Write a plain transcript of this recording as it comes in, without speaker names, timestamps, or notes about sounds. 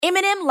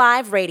M&M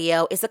Live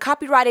Radio is a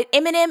copyrighted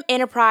M&M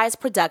Enterprise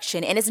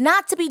production and is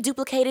not to be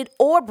duplicated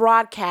or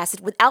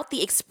broadcasted without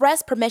the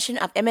express permission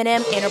of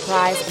M&M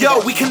Enterprise.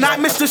 Yo, we cannot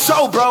miss the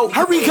show, bro.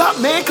 Hurry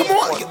up, man. Come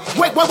on.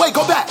 Wait,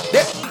 go back.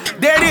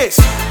 There it is.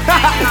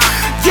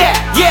 Yeah.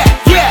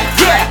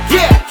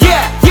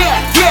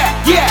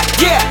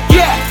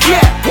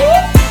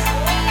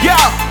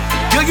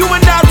 Yo, you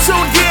are now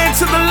tuned in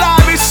to the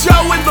livest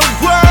show in the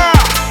world.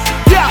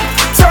 Yeah,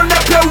 turn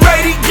up your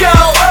radio.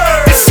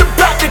 It's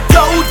about to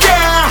go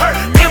down.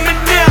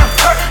 M&M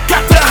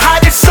got the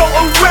hottest show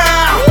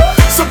around.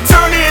 So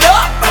turn it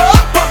up,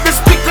 pump the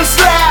speakers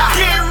loud.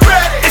 Get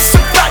ready. It's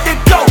about to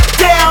go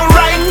down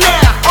right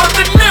now on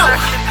the new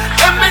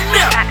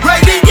M&M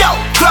Radio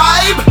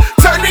vibe.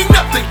 Turning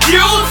up the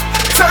youth,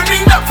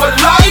 turning up for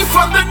life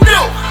on the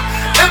new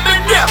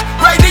M&M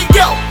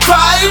Radio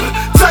vibe.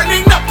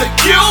 Turning up the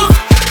youth,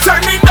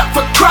 turning up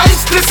for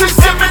Christ. This is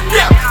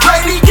M&M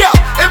Radio,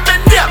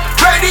 M&M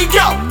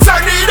Radio.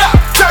 Turn it up,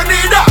 turn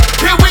it up.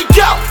 Here we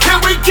go,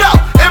 M&M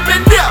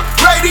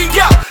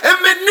Radio,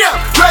 M&M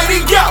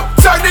Radio.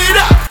 Turn it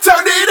up.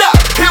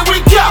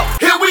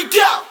 Here we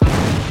go.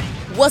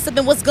 What's up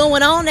and what's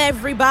going on,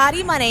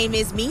 everybody? My name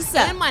is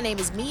Meesa. And my name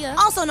is Meah.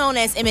 Also known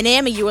as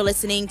M&M, and you are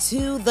listening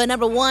to the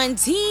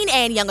 #1 teen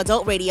and young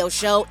adult radio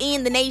show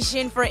in the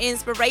nation for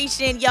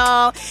inspiration,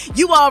 y'all.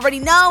 You already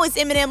know it's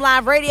M&M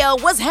Live Radio.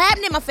 What's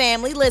happening, my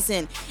family?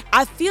 Listen,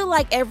 I feel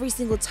like every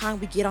single time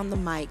we get on the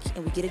mic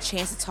and we get a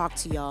chance to talk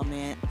to y'all,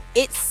 man,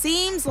 it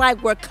seems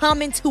like we're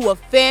coming to a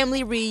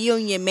family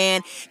reunion,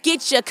 man.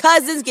 Get your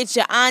cousins, get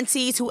your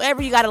aunties,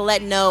 whoever you got to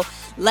let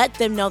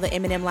them know that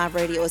M&M Live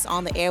Radio is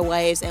on the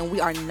airwaves and we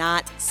are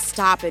not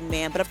stopping,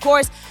 man. But of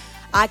course,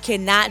 I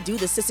cannot do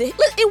the sister.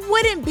 It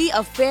wouldn't be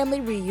a family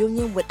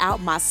reunion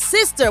without my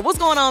sister. What's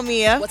going on,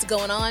 Mia? What's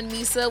going on,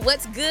 Meesa?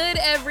 What's good,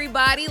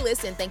 everybody?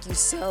 Listen, thank you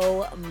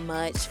so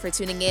much for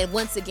tuning in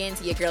once again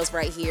to your girls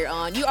right here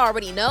on, you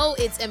already know,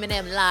 it's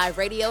M&M Live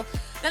Radio.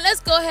 Now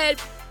let's go ahead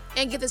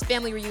and get this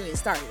family reunion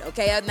started,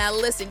 okay? Now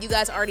listen, you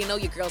guys already know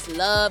your girls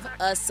love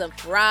us some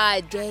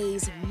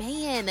Fridays,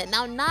 man.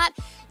 Now not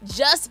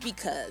just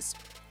because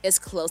it's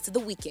close to the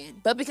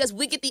weekend, but because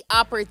we get the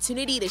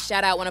opportunity to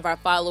shout out one of our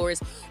followers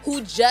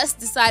who just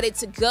decided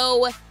to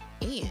go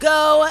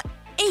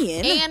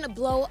in and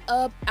blow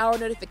up our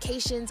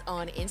notifications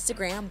on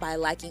Instagram by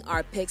liking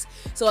our pics.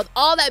 So with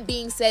all that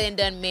being said and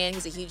done, man,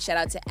 here's a huge shout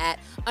out to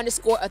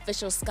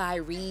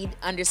 @_official_SkyReed_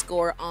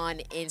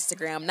 on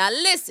Instagram. Now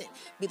listen,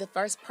 be the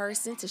first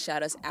person to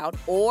shout us out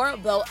or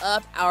blow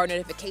up our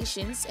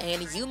notifications,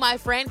 and you, my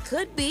friend,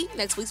 could be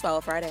next week's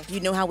Follow Friday. You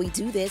know how we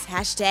do this.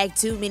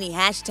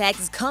 #TooManyHashtags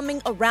is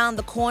coming around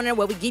the corner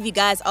where we give you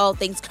guys all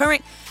things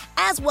current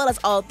as well as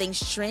all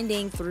things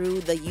trending through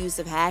the use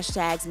of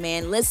hashtags,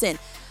 man. Listen,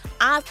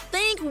 I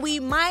think we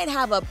might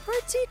have a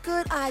pretty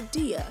good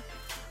idea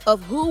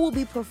of who will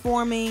be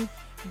performing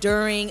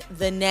during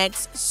the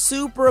next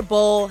Super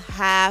Bowl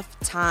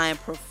halftime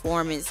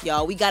performance,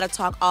 y'all. We got to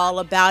talk all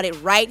about it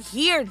right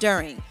here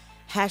during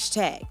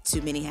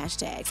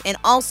 #TooManyHashtags. And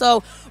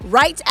also,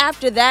 right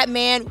after that,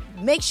 man,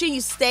 make sure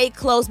you stay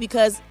close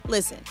because,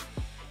 listen,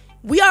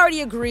 we already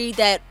agreed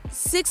that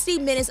 60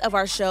 minutes of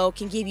our show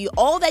can give you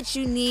all that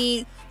you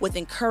need with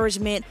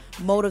encouragement,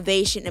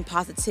 motivation, and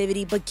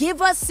positivity. But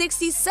give us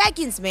 60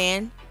 seconds,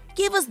 man.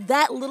 Give us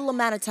that little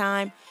amount of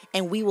time,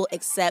 and we will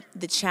accept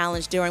the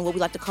challenge during what we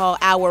like to call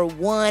our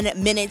 1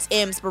 minute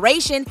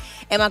inspiration.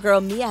 And my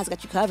girl Mia has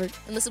got you covered.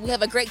 And listen, we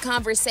have a great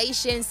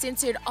conversation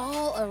centered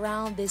all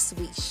around this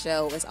week's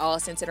show. It's all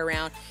centered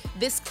around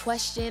this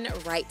question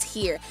right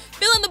here.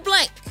 Fill in the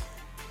blank.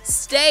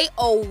 Stay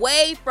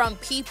away from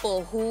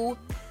people who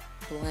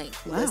blank.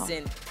 Wow.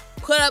 Listen,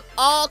 put up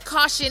all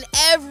caution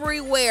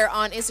everywhere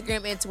on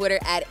Instagram and Twitter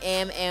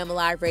 @M&M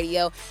Live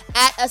Radio.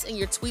 Add us in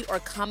your tweet or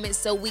comment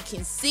so we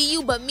can see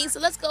you. But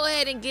Meesa, let's go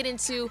ahead and get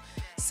into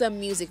some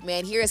music,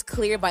 man. Here is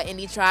Clear by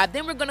Indie Tribe.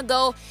 Then we're going to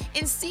go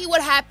and see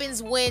what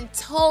happens when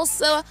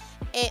Tulsa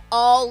it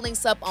all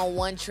links up on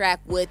one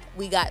track with,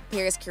 we got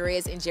Parris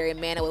Chariz and Jarry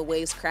Manna with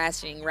Waves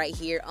Crashing right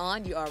here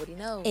on, you already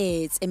know,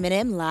 it's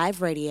M&M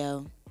Live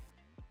Radio.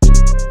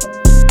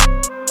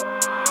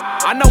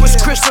 I know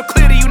it's crystal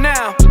clear to you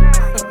now.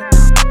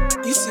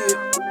 You see it?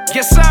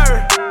 Yes,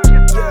 sir.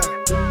 Yeah.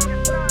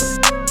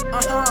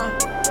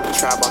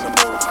 Tribe on the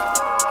move.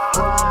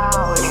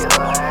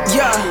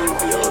 Yeah.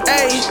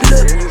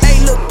 Hey,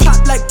 look,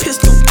 pop like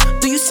pistol.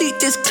 Do you see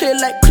this clear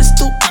like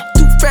crystal?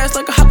 Too fast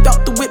like I hopped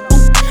out the whip.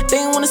 Ooh. They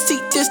ain't wanna see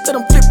this that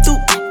I'm flip through.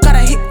 Gotta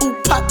hit, ooh,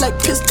 pop like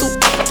pistol.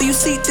 Do you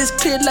see this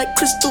clear like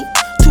crystal?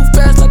 Too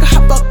fast like I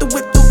hopped out the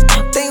whip.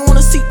 Ooh. They ain't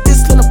wanna see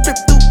this when I'm flip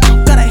through.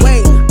 Gotta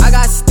hit, ooh. I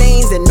got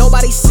stains that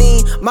nobody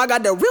seen. My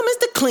God, the real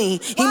Mr. Clean.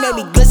 He made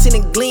me glisten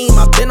and gleam.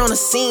 I've been on the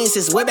scene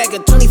since way back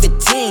in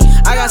 2015.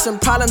 I got some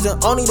problems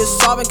and only to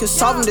solving, cause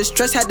solving the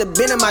stress had to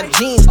been in my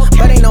genes.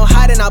 But ain't no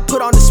hiding, I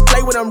put on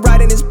display what I'm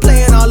writing is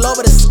playing all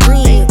over the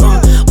screen.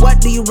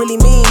 What do you really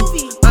mean?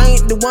 I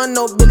ain't the one,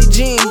 no Billie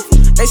Jean.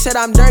 They said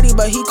I'm dirty,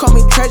 but he called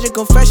me treasure.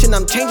 Confession,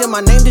 I'm changing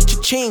my name to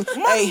Cha-Ching.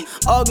 Ayy,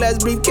 all glass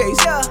briefcase.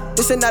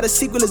 This ain't not a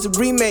sequel, it's a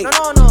remake.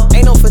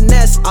 Ain't no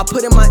finesse, I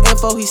put in my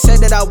info. He said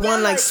that I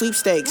won like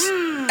sweepstakes.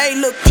 Ayy,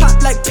 look,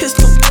 pop like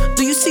pistol.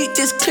 Do you see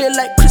this clear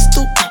like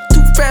crystal?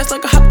 Too fast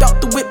like I hopped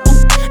out the whip.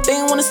 They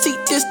ain't wanna see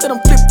this, that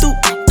I'm flipped through.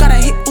 Gotta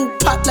hit,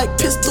 pop like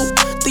pistol.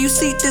 Do you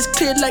see this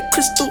clear like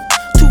crystal?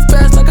 Too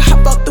fast like I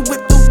hop out the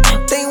whip.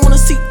 They ain't wanna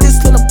see this,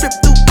 that I'm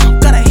flipped through.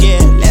 Gotta hit.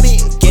 Yeah, let me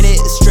get it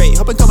straight.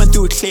 Hope I'm coming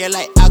through clear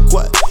like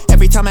aqua.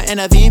 Every time I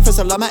intervene, first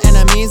I love my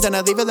enemies, then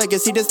I leave a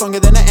legacy that's longer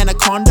than an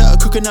anaconda. A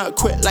coconut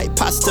quit like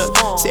pasta.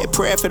 Say a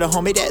prayer for the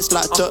homie that's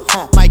locked up.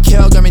 Mike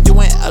Hill got me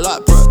doing a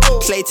lot, bro.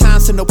 Play time,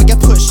 so no we can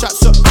push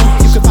shots up.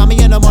 You can find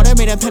me in the morning,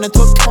 made a pen and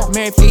took.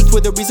 Married faith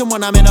with the reason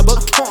when I'm in a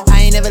book.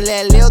 I ain't never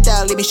let Lil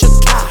down, leave me shook.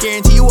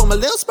 Guarantee you I'm a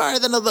little smarter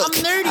than I look.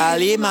 I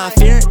leave my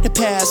fear in the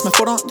past, my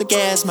foot on the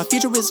gas. My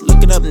future is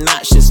looking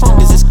obnoxious.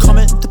 Long as it's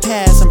coming to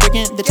pass, I'm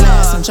breaking the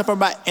glass. I'm jumping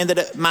right into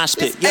the mosh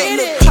pit. Yo,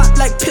 look, pop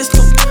like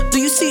pistol. Do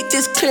you see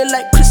this clear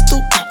like crystal?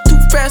 Too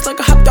fast like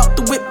I hopped out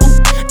the whip.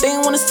 They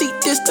ain't wanna see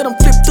this, that I'm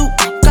flipped through.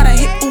 Gotta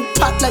hit,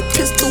 pop like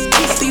pistol.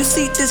 Do you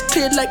see this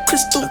clear like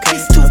crystal?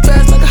 Too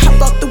fast like I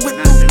hopped out the whip.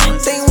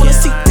 They ain't wanna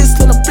see this,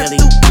 that I'm flipped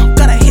through.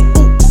 Gotta hit,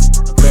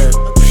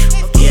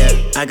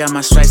 I got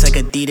my stripes like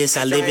Adidas.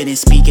 I live it and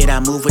speak it.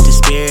 I move with the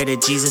spirit of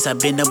Jesus. I've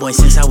been the boy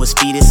since I was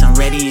fetus. I'm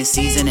ready in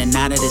season and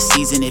out of the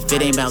season. If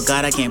it ain't about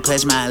God, I can't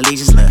pledge my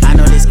allegiance. Look, I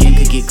know this game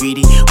could get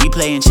greedy. We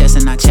playing chess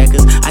and not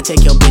checkers. I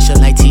take your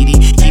bishop like TD.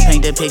 He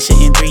paint the picture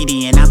in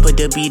 3D and I put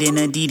the beat in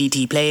a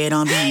DDT. Play it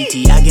on BET.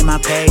 I give my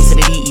praise to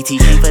the DET.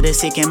 Came for the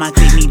sick and my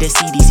clique need the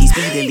CDC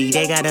speedily.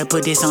 They gotta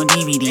put this on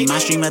DVD. My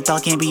stream of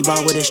thought can't be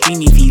bought with a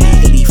streaming fee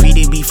legally. Free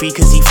to be free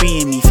cause he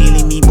freeing me.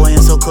 Feeling me, boy, I'm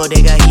so cold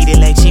they got heated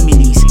like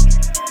chimneys.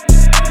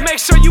 Make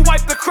sure you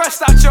wipe the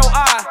crust out your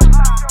eye.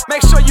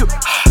 Make sure you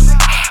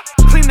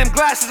clean them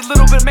glasses a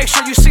little bit. Make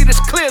sure you see this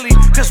clearly,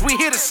 cause we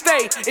here to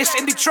stay. It's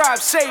Indie Tribe,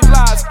 save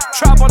lives.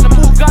 Tribe on the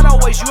move, God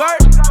always, you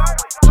heard?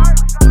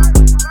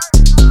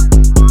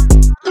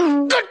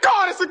 Good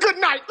God, it's a good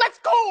night. Let's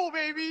go,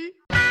 baby.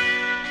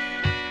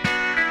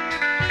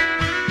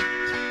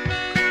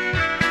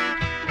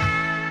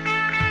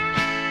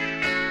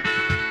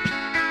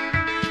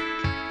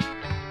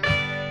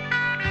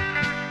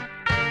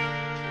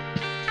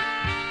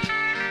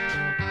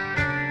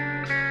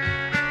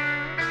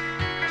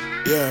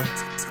 Yeah.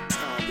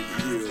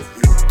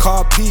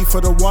 Call P for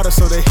the water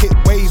so they hit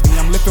wavy.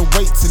 I'm lifting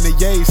weights in the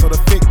yay so the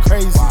fit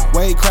crazy.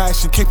 Wave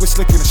crashing, kick with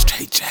slick in a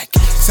straight jacket.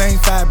 Same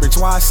fabrics,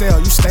 why I sell,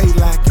 you stay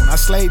lacking. I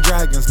slay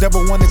dragons,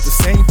 devil wanted the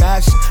same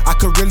fashion. I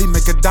could really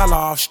make $1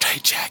 off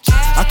straight jacket.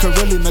 I could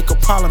really make a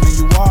problem and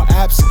you all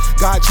absent.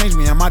 God changed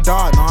me and my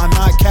dog, no I'm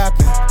not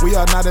capping. We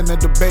are not in a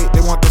debate,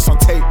 they want this on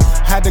tape.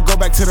 Had to go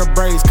back to the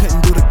braids,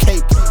 couldn't do the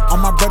cape.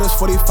 On my brother's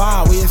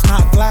 45, we is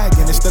not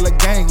flagging. It's still a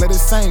gang, let it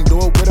sing, do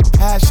it with a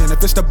passion.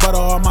 If it's the butter,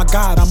 oh my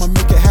God, I'ma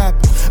make it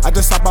happen. I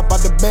just hop up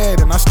out the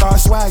bed and I start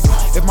swagging.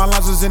 If my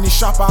lines was in the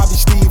shop, I'll be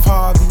Steve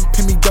Harvey.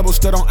 Pin me double,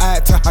 still don't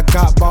add till I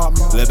got bought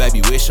me. Lil'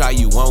 baby, wish all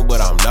you want,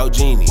 but I'm no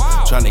genie.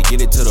 Tryna get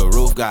it to the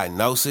roof, got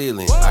no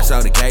ceiling. I saw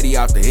the Katie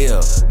off the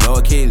hill, no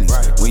Achilles.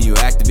 When you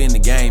active in the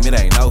game, it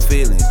ain't no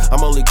feelings.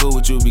 I'm only cool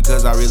with you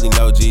because I really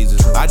know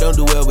Jesus. I don't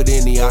do well with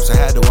any ops, I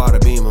had to water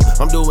beam them.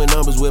 I'm doing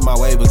numbers with my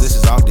waivers, this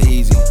is off the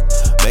easy.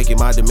 Making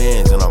my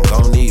demands and I'm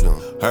gon' need them.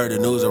 Heard the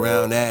news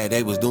around that,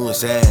 they was doing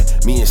sad.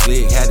 Me and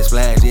Slick had to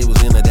splash, it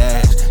was in the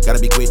dash. Gotta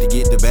be quick to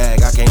get the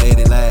bag, I can't let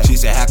it last. She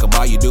said, how come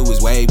all you do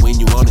is wave when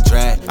you on the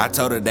track? I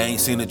told her they ain't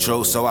seen the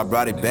truth, so I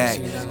brought it back.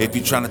 If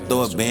you tryna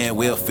throw a band,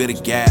 we'll fit a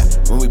gap.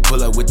 When we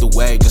pull up with the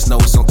wave, just know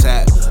it's on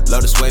tap.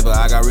 Love the sway, but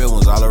I got real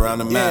ones all around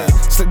the map.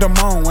 Slick them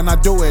on, when I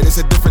do it, it's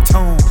a different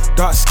tone.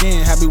 Dark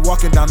skin, had me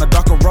walking down the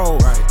darker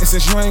road. And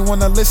since you ain't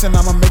wanna listen,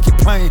 I'ma make it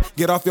plain.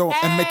 Get off your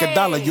and make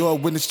 $1, you'll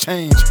witness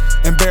change.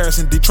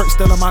 Embarrassing, Detroit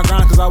still on my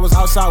grind, cause I was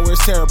outside where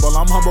it's terrible.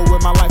 I'm humble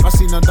with my life, I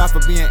see them die for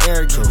being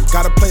arrogant.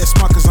 Gotta play it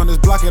smart, cause on this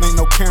block it ain't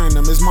no carrying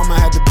them. His mama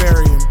had to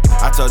bury him.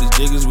 I told these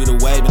jiggers we the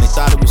wave and they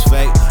thought it was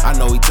fake. I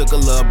know he took a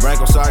little break,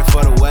 I'm sorry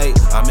for the wait.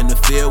 I'm in the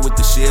field with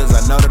the shields,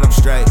 I know that I'm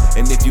straight.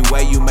 And if you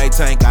wait, you may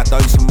tank, I throw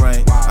you some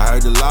rain. I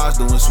heard the laws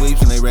doing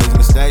sweeps and they raising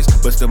the stakes.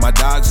 But still my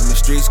dogs in the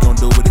streets gon'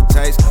 do what it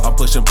takes. I'm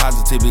pushing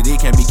positivity,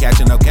 can't be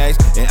catching no case.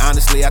 And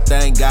honestly, I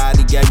thank God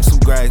he gave me some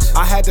grace.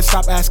 I had to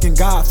stop asking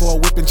God for a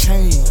whip and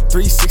chain.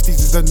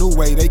 360s is the new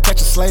way, they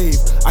catch a slave.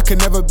 I could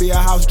never be a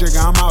house jigger,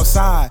 I'm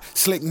outside.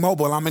 Slick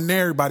mobile, I'm in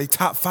everybody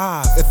top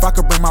 5. If I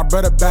could bring my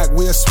brother back,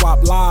 we'll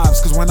swap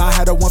lives. Cause when I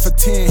had a 1 for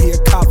 10, he a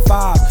cop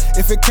 5.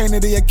 If it came to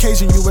the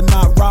occasion, you would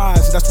not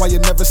rise. That's why you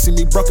never see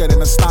me broker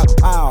than a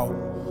stockpile.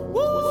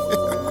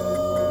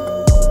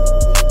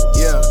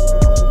 Yeah.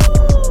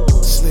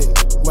 Slick,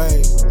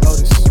 wave,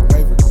 Lotus,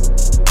 Raver.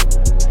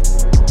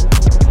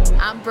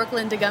 I'm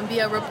Brooklyn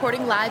DeGumbia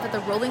reporting live at the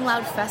Rolling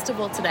Loud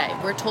Festival today,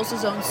 where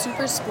Tulsa's own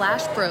Super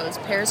Splash Bros,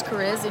 Parris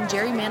Chariz and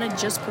Jarry Manna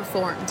just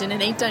performed, and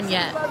it ain't done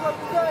yet.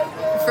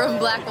 From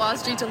Black Wall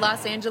Street to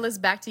Los Angeles,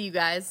 back to you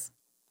guys.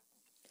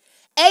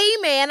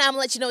 Amen. I'm going to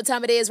let you know what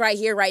time it is right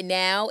here, right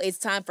now. It's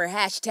time for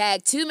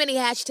hashtag Too Many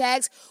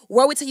Hashtags,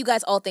 where we tell you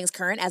guys all things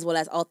current as well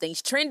as all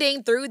things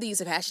trending through the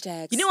use of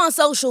hashtags. You know, on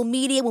social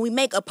media, when we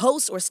make a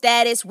post or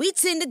status, we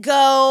tend to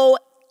go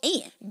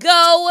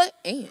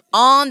and.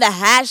 On the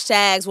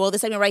hashtags. Well,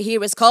 this segment right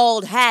here is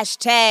called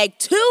hashtag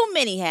Too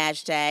Many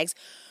Hashtags,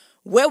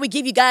 where we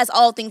give you guys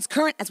all things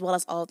current as well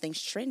as all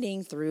things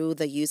trending through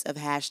the use of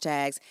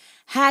hashtags.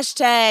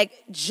 Hashtag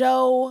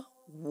Joe,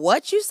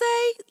 what you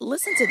say?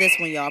 Listen to this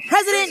one, y'all.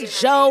 President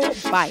Joe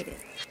Biden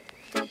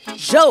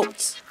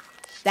joked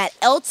that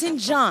Elton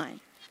John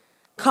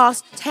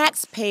cost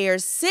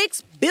taxpayers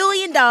 $6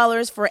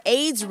 billion for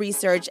AIDS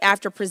research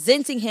after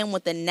presenting him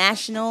with the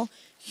National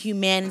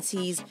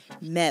Humanities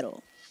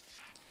Medal.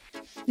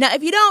 Now,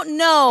 if you don't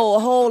know a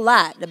whole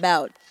lot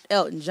about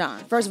Elton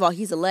John, first of all,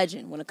 he's a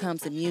legend when it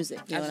comes to music.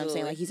 You know what I'm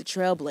saying? Like, he's a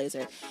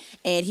trailblazer.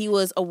 And he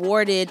was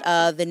awarded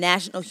the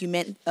National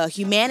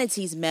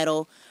Humanities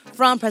Medal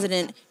from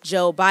President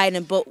Joe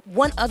Biden. But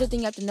one other thing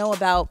you have to know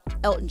about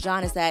Elton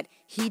John is that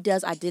he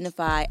does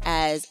identify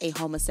as a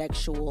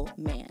homosexual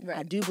man. Right.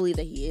 I do believe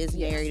that he is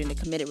married in a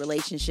committed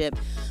relationship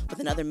with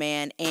another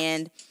man.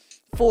 And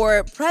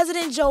for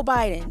President Joe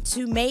Biden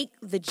to make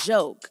the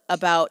joke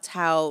about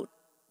how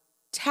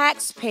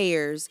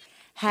taxpayers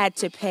had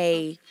to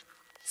pay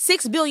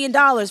 $6 billion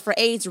for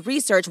AIDS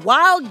research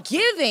while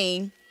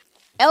giving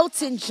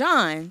Elton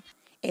John,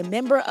 a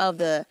member of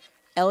the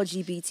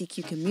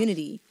LGBTQ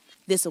community,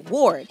 this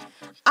award,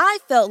 I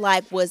felt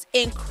like was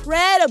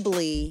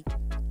incredibly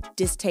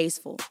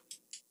distasteful.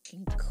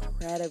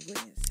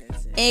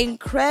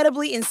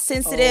 Incredibly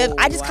insensitive.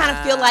 I just kind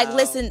of feel like,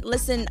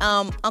 listen,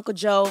 Uncle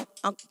Joe,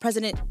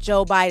 President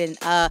Joe Biden,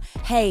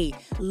 hey,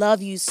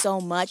 love you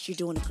so much. You're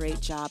doing a great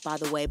job, by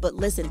the way. But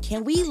listen,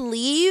 can we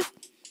leave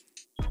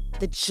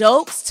the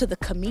jokes to the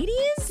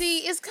comedians? See,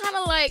 it's kind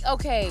of like,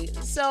 okay,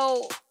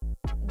 so,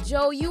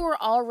 Joe, you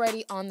were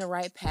already on the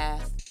right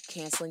path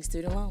canceling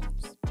student loans.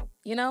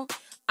 You know?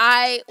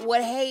 I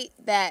would hate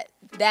that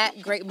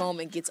great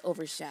moment gets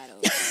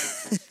overshadowed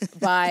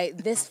by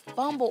this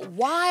fumble.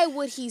 Why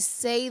would he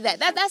say that?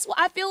 That's what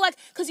I feel like,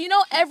 because you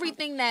know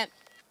everything that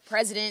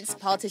presidents,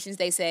 politicians,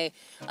 they say,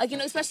 like, you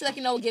know, especially like,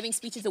 you know, giving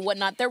speeches and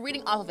whatnot, they're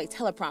reading off of a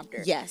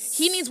teleprompter. Yes.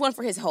 He needs one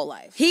for his whole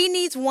life. He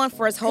needs one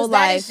for his whole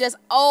That life. is just,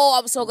 oh,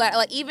 I'm so glad.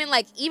 Even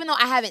though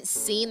I haven't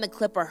seen the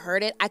clip or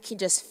heard it, I can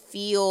just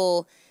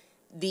feel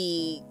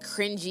the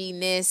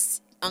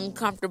cringiness,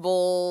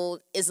 uncomfortable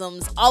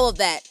isms, all of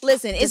that.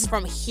 Listen, it's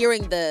from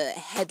hearing the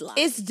headline.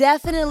 It's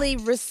definitely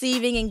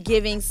receiving and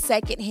giving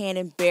secondhand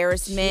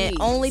embarrassment.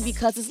 Jeez. Only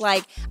because it's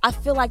like, I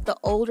feel like the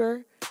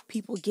older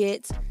people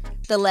get,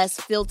 the less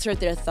filtered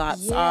their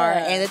thoughts are.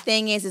 And the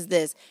thing is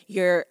this,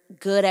 you're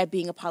good at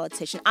being a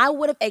politician. I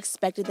would have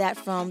expected that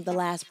from the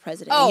last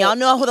president. And y'all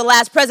know who the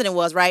last president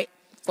was, right?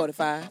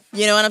 45.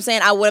 You know what I'm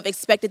saying? I would have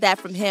expected that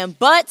from him.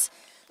 But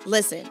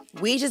listen,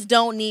 we just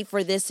don't need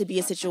for this to be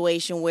a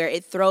situation where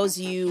it throws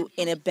you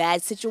in a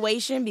bad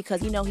situation,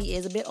 because, you know, he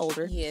is a bit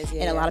older. He is,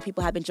 and a lot of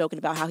people have been joking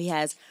about how he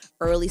has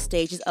early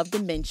stages of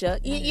dementia.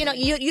 You know,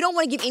 you don't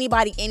want to give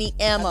anybody any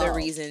ammo. Other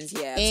reasons,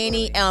 yeah.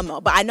 Any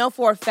ammo. But I know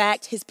for a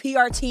fact his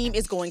PR team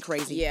is going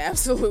crazy. Yeah,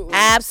 absolutely.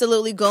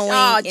 Absolutely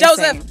going insane.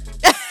 Joseph.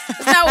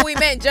 That's not what we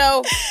meant,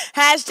 Joe.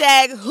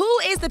 Hashtag, who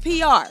is the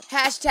PR?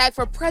 Hashtag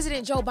for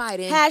President Joe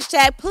Biden.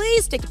 Hashtag,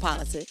 please stick to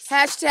politics.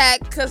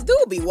 Hashtag, cause dude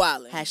be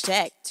wildin'.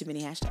 Hashtag, too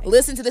many hashtags.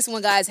 Listen to this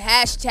one, guys.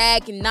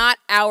 Hashtag, not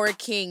our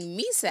king.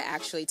 Meesa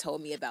actually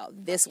told me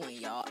about this one,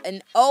 y'all.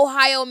 An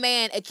Ohio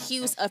man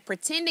accused of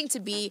pretending to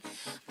be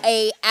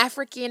a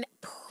African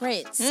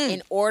prince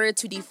in order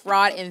to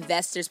defraud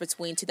investors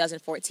between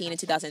 2014 and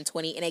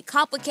 2020 in a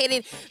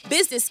complicated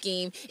business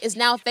scheme is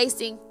now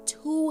facing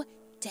 2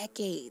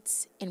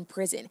 decades in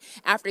prison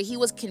after he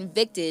was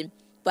convicted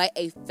by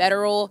a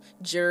federal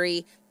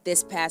jury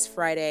this past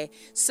Friday.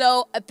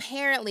 So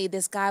apparently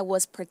this guy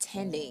was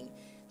pretending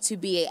to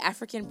be an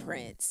African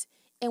prince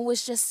and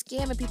was just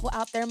scamming people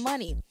out their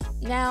money.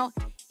 Now,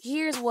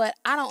 here's what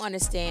I don't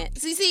understand.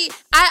 See,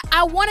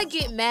 I want to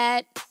get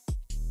mad.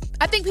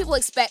 I think people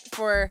expect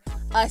for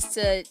us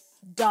to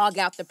dog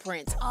out the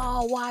prince.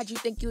 Oh, why'd you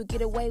think you would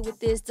get away with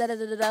this?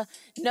 Da-da-da-da-da.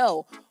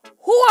 No.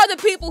 Who are the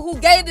people who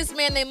gave this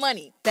man their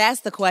money?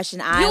 That's the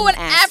question I'm asking. You an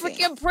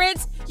African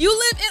prince? You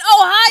live in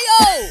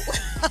Ohio.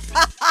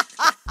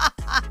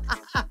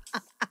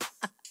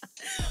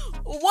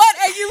 What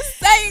are you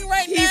saying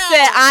right now? He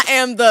said, I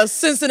am the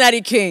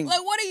Cincinnati King.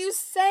 Like, what are you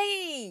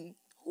saying?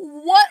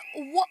 What?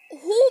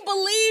 Who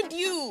believed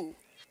you?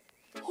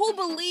 Who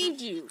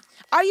believed you?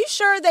 Are you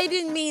sure they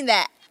didn't mean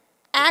that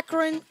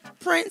Akron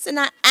prince and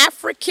not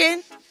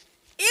African?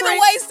 Either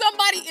way,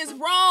 somebody is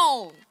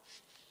wrong.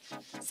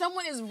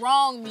 Someone is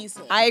wrong,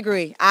 Meesa. I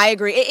agree.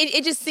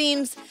 It just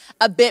seems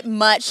a bit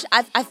much.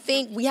 I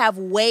think we have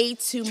way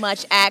too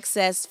much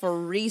access for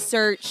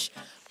research,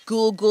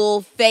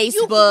 Google,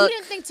 Facebook. You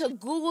didn't think to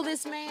Google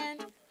this man?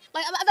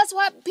 Like, that's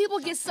why people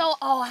get so,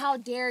 oh, how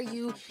dare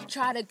you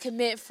try to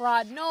commit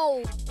fraud.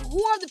 No,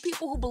 who are the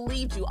people who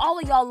believed you? All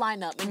of y'all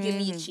line up and give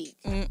me a cheek.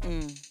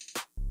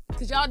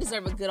 Because y'all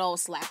deserve a good old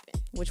slapping.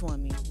 Which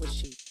one, me?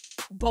 Which cheek?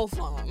 Both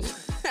of them.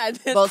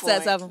 Both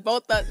sets of them?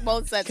 Both sets.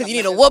 Because you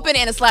need a whooping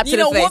and a slap to the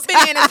face. You need a whooping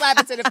and a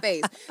slap to the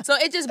face. So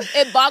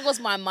it boggles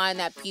my mind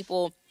that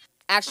people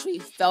actually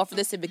fell for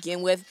this to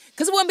begin with.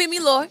 Because it wouldn't be me,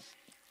 Lord.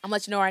 I'm going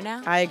to let you know right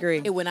now. I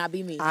agree. It would not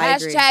be me. I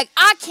agree. Hashtag,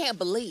 I can't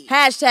believe.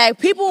 Hashtag,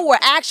 people were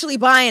actually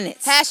buying it.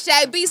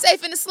 Hashtag, be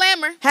safe in the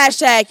slammer.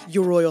 Hashtag,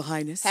 your royal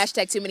highness.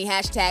 Hashtag, too many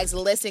hashtags.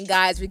 Listen,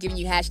 guys, we're giving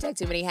you hashtag,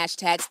 too many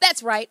hashtags.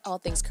 That's right. All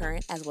things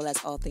current, as well as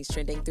all things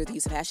trending through the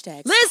use of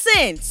hashtags.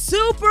 Listen,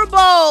 Super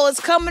Bowl is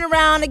coming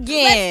around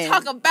again.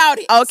 Let's talk about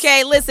it.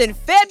 Okay, listen,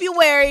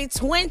 February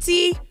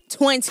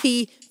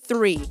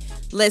 2023.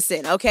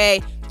 Listen,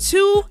 okay,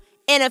 2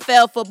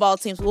 NFL football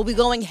teams will be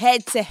going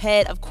head to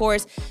head, of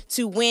course,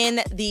 to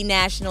win the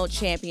national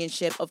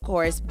championship, of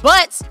course.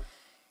 But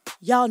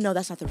y'all know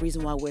that's not the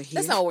reason why we're here.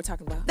 That's not what we're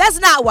talking about. That's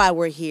not why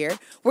we're here.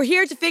 We're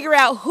here to figure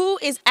out who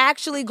is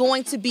actually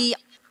going to be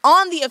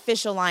on the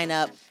official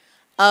lineup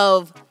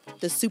of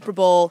the Super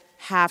Bowl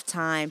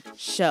halftime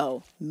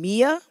show.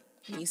 Meesa,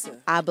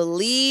 I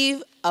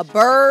believe a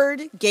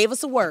bird gave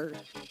us a word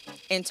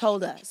and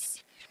told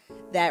us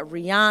that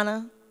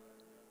Rihanna,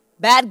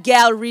 Bad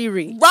Gal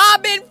Riri,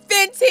 Robin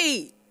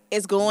Fenty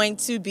is going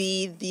to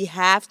be the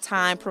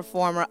halftime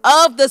performer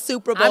of the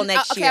Super Bowl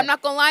next year. Okay, I'm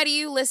not going to lie to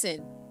you.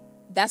 Listen,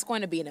 that's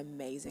going to be an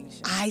amazing show.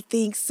 I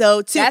think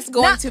so too. That's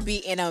going to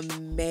be an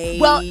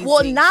amazing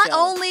well, not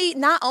show.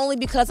 only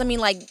because I mean,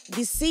 like,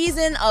 the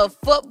season of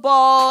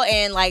football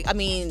and, like, I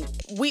mean,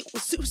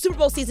 Super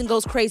Bowl season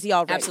goes crazy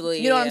already.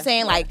 Absolutely, you know what I'm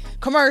saying? Yeah. Like,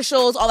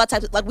 commercials, all that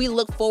type of, like, we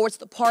look forward to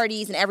the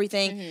parties and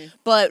everything. Mm-hmm.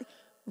 But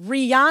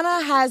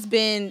Rihanna has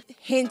been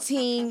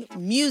hinting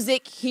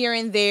music here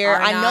and there.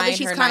 R9, I know that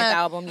she's kind of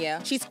album,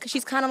 yeah.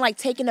 She's kind of like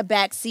taking a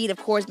back seat. Of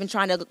course, been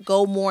trying to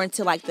go more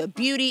into like the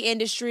beauty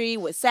industry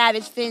with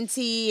Savage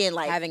Fenty and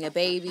like having a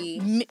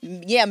baby.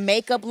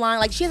 Makeup line.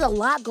 Like, she has a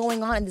lot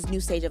going on in this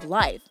new stage of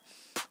life.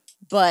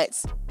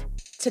 But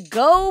to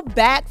go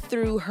back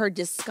through her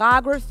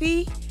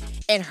discography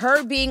and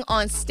her being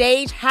on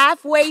stage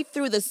halfway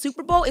through the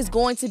Super Bowl is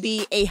going to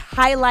be a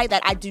highlight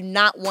that I do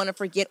not want to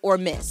forget or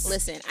miss.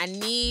 Listen, I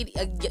need...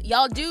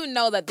 y'all do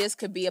know that this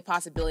could be a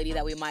possibility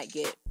that we might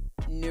get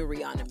new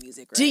Rihanna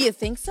music, right? Do you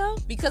think so?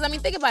 Because, I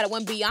mean, think about it.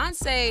 When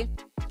Beyonce...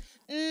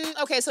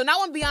 okay, so not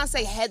when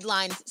Beyonce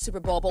headlined Super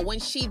Bowl, but when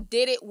she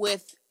did it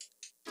with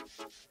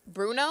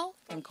Bruno...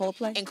 And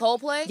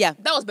Coldplay? Yeah.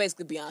 That was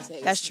basically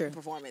Beyonce's That's true.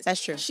 performance.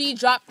 That's true. She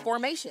dropped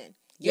Formation.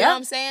 You know what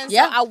I'm saying?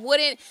 Yeah. So I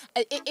wouldn't...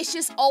 It's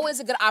just always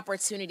a good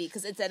opportunity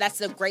because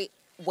that's a great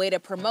way to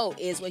promote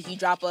is when you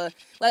drop a...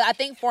 Like, I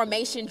think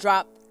Formation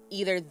dropped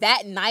either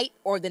that night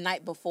or the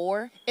night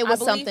before. It was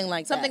something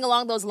like that. Something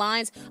along those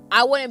lines.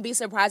 I wouldn't be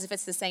surprised if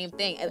it's the same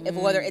thing. If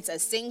whether it's a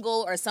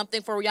single or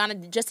something for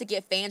Rihanna just to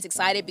get fans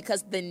excited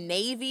because the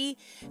Navy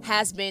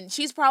has been...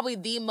 She's probably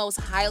the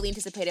most highly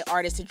anticipated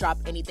artist to drop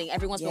anything.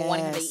 Everyone's been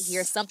wanting to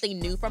hear something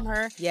new from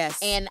her. Yes.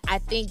 And I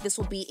think this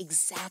will be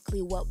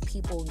exactly what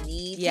people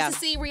need. Yeah.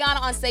 Just to see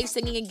Rihanna on stage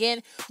singing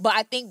again. But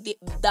I think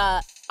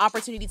the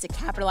opportunity to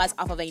capitalize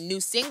off of a new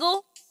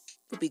single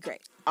would be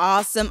great.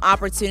 Awesome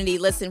opportunity.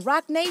 Listen,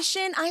 Rock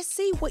Nation, I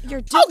see what you're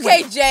doing.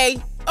 Okay, Jay.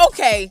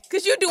 Okay.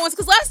 Because you're doing...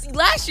 Because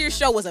last year's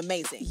show was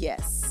amazing.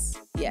 Yes.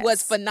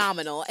 Was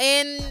phenomenal.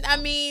 And, I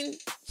mean...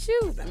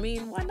 Shoot, I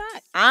mean, why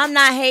not? I'm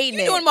not hating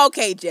it. You're doing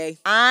okay, Jay.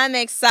 I'm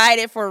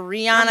excited for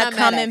Rihanna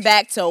coming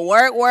back to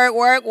work,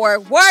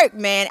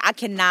 man. I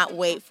cannot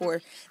wait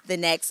for the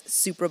next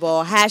Super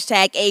Bowl.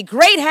 Hashtag a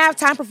great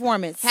halftime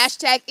performance.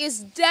 Hashtag is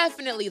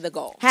definitely the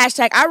goal.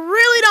 Hashtag I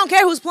really don't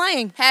care who's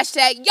playing.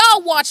 Hashtag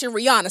y'all watching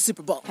Rihanna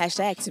Super Bowl.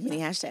 Hashtag too many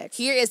hashtags.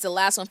 Here is the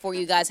last one for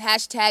you guys.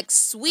 Hashtag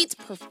sweet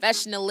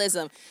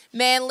professionalism.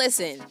 Man,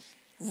 listen.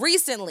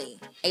 Recently,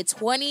 a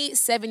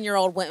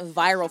 27-year-old went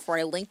viral for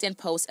a LinkedIn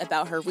post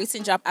about her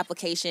recent job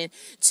application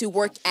to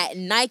work at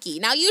Nike.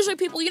 Now, usually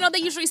people, they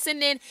usually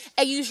send in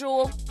a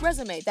usual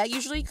resume. That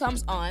usually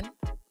comes on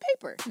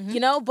paper,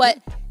 but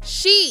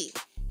she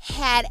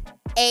had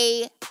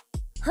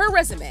her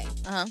resume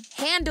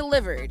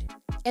hand-delivered,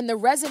 and the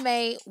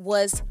resume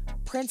was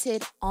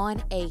printed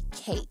on a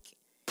cake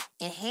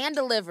and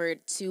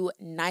hand-delivered to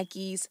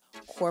Nike's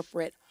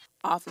corporate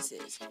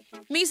offices.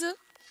 Meesa,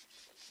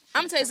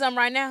 I'm going to tell you something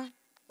right now.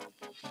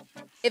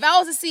 If I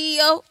was a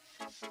CEO,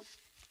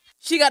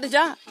 she got the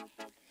job.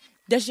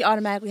 Does she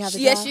automatically have the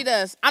job? Yes, she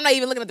does. I'm not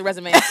even looking at the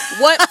resume.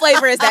 What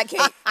flavor is that cake?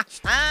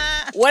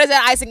 What is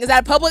that icing? Is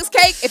that a Publix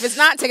cake? If it's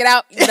not, take it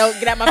out.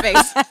 Get out my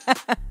face.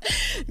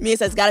 Mia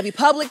says, gotta be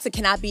Publix. It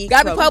cannot be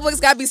Gotta be Publix,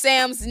 gotta be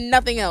Sam's,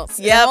 nothing else.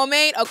 Yep.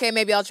 Homemade? Okay,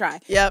 maybe I'll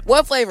try. Yep.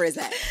 What flavor is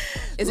that?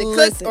 Is it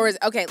cooked or is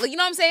it... Okay, you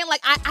know what I'm saying?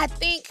 Like, I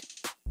think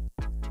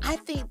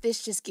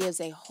this just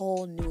gives a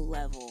whole new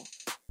level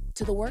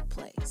to the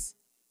workplace.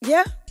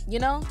 Yeah.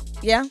 Yeah.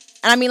 And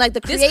I mean, like,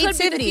 the creativity. This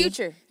could be the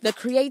future. The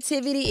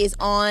creativity is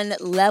on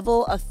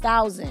level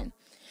 1,000.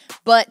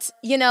 But,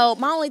 my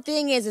only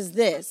thing is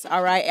this,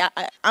 all right?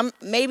 I'm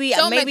maybe...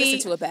 Don't maybe, make this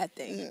into a bad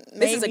thing.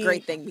 This is a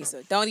great thing,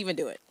 Meesa. Don't even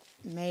do it.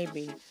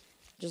 Maybe.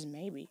 Just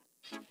maybe.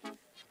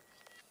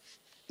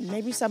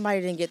 maybe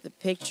somebody didn't get the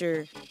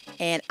picture,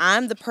 and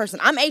I'm the person.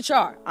 I'm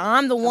HR.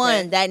 I'm the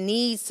one that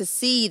needs to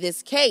see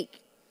this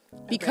cake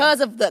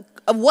because of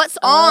what's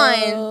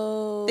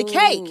on the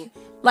cake.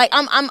 Like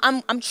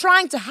I'm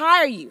trying to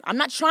hire you. I'm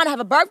not trying to have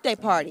a birthday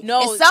party.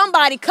 No, and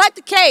somebody cut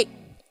the cake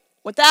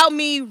without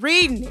me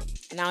reading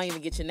it, and I don't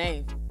even get your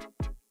name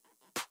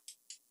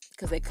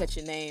because they cut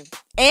your name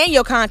and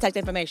your contact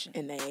information,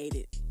 and they ate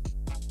it.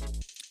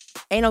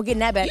 Ain't no getting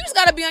that back. You just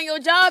gotta be on your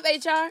job,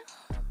 HR.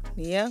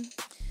 Yeah.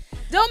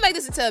 Don't make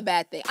this into a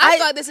bad thing. I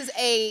thought this is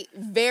a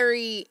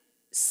very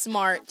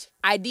smart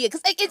idea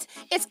because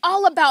it's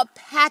all about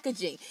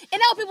packaging. And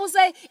now people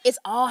say it's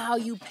all how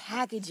you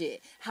package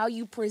it, how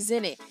you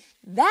present it.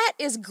 That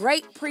is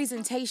great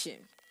presentation.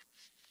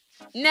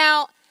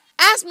 Now,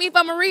 ask me if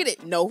I'm gonna read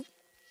it. No.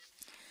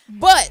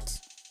 But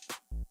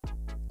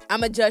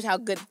I'm gonna judge how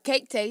good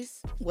cake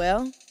tastes.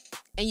 Well,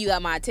 and you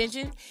got my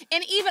attention.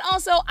 And even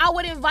also, I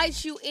would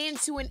invite you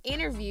into an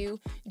interview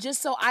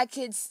just so I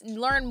could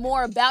learn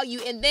more about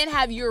you and then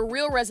have your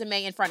real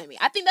resume in front of me.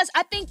 I think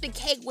the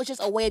cake was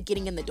just a way of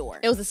getting in the door.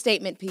 It was a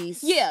statement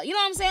piece. Yeah, you know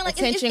what I'm saying? Like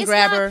attention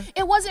grabber.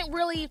 It wasn't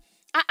really,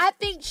 I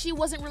think she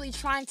wasn't really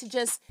trying to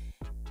just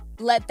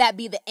let that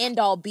be the end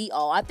all be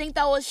all. I think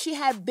she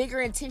had bigger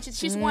intentions.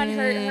 She just wanted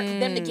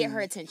them to get her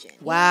attention.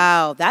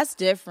 Wow, that's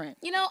different.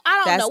 You know,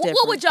 I don't know.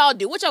 What would y'all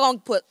do? What y'all gonna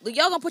put?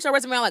 Y'all gonna put your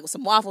resume on like with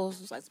some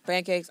waffles, like some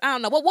pancakes? I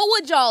don't know. What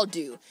would y'all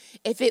do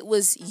if it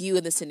was you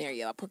in the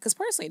scenario? Because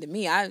personally, to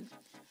me, I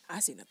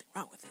see nothing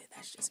wrong with it.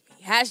 That's just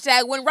me.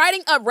 Hashtag when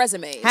writing up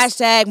resumes.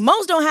 Hashtag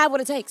most don't have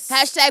what it takes.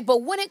 Hashtag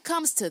but when it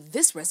comes to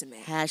this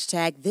resume.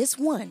 Hashtag this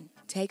one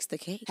takes the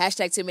cake.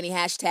 Hashtag too many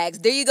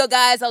hashtags. There you go,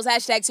 guys. Those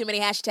hashtag too many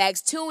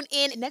hashtags. Tune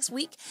in next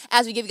week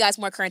as we give you guys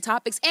more current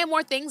topics and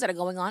more things that are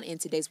going on in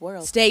today's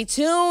world. Stay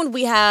tuned.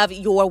 We have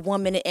your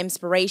 1 minute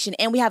inspiration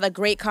and we have a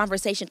great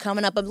conversation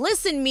coming up. But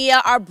listen,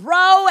 Meah, our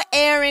bro,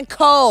 Aaron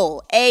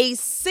Cole,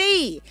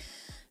 AC.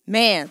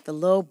 Man, the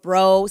little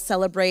bro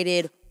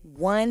celebrated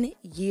 1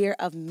 year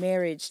of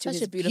marriage to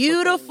his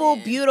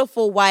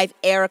beautiful wife,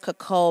 Erica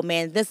Cole.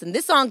 Man, listen,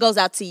 this song goes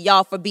out to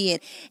y'all for being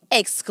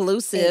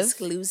exclusive.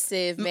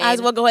 Exclusive, man. Might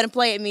as well go ahead and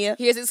play it, Meah.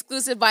 Here's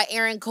Exclusive by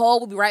Aaron Cole.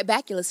 We'll be right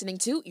back. You're listening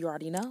to, you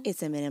already know,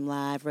 it's M&M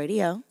Live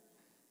Radio.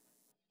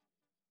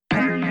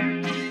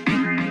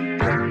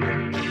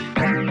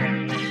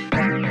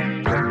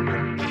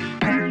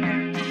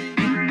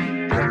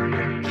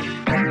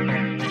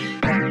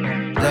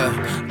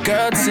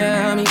 Girl,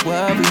 tell me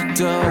what we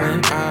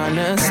doing,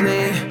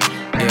 honestly.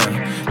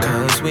 Yeah,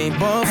 cause we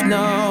both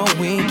know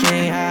we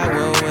can't hide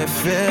what we're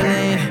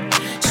feeling.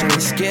 So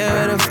let's get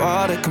rid of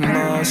all the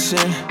commotion.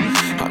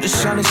 I'm just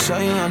trying to show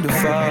you I'm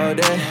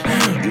devoted.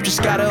 You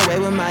just got away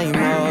with my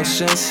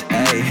emotions.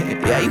 Ay,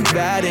 yeah, you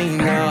bad and you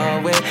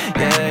know it.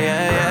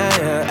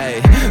 Yeah,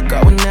 ay,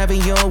 go whenever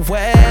your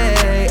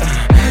way.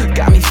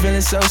 Got me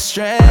feeling so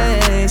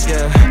strange,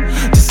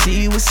 yeah. To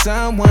see you with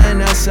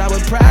someone else, I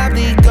would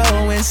probably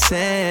go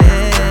insane.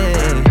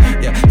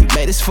 Yeah, we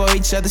made this for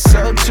each other,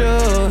 so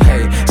true.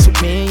 Hey, so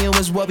me and you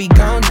is what we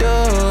gon'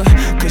 do.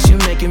 Cause you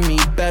making me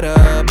better.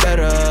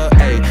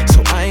 Hey,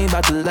 so I ain't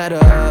about to let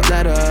up,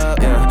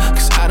 yeah.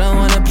 Cause I don't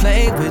wanna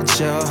play with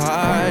your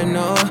heart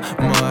no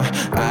more.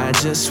 I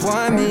just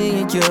want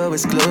me and you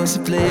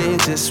exclusively.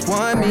 Just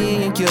want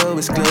me and you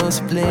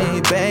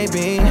exclusively,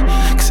 baby.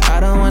 Cause I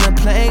don't wanna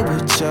play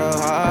with your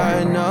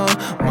heart no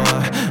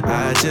more.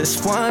 I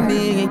just want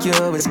me and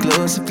you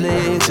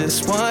exclusively.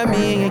 Just want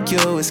me and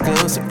you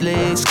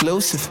exclusively.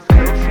 Exclusive.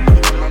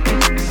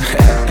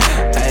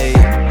 Hey,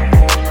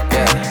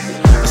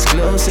 yeah,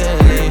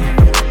 exclusively.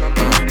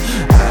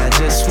 I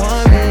just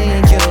want me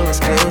and you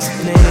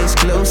exclusively.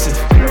 Exclusive.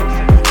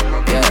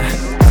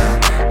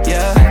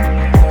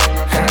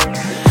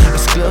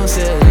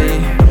 Exclusively.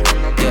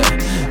 Yeah,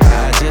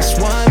 I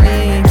just want me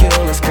and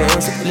you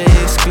exclusively.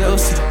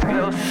 Exclusive.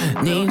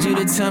 Need you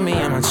to tell me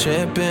am I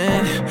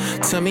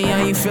tripping? Tell me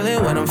how you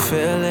feeling, what I'm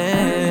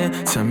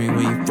feeling. Tell me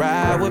will you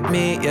ride with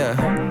me, yeah.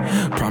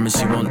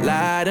 Promise you won't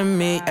lie to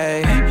me,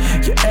 ayy.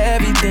 You're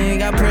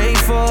everything I pray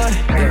for,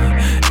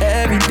 yeah.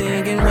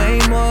 Everything and way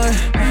more.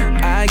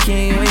 I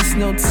can't waste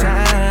no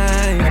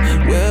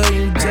time. Will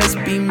you just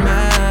be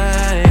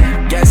mine?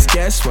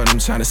 Guess what I'm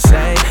trying to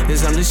say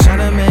is I'm just trying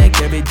to make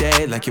every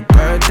day like your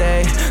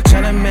birthday.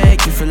 Trying to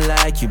make you feel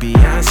like you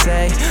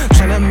Beyonce.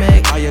 Trying to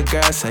make all your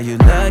girls say you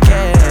look,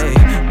 hey.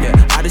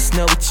 Yeah, I just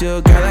know with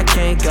you, girl, I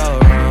can't go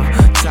wrong.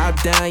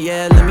 Top down,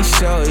 yeah, let me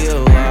show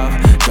you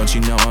off. Don't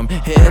you know I'm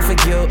here for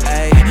you,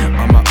 ayy.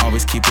 I'ma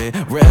always keep it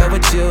real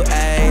with you,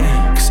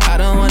 ayy. Cause I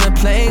don't wanna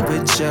play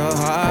with your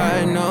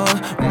heart no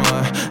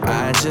more.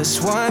 I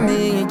just want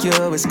me and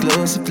you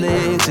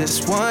exclusively.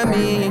 Just want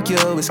me and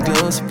you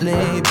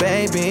exclusively,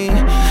 baby.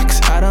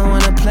 Cause I don't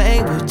wanna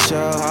play with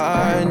your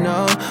heart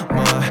no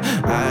more.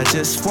 I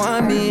just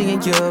want me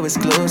and you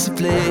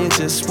exclusively.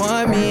 Just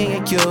want me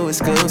and you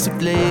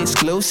exclusively.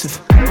 Exclusive.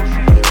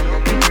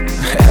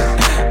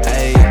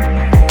 Hey,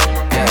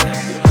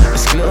 yeah,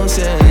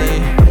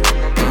 exclusively.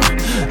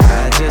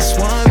 I just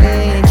want me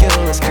and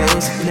you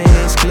exclusively.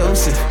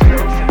 Exclusive.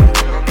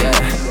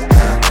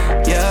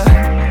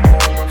 Yeah.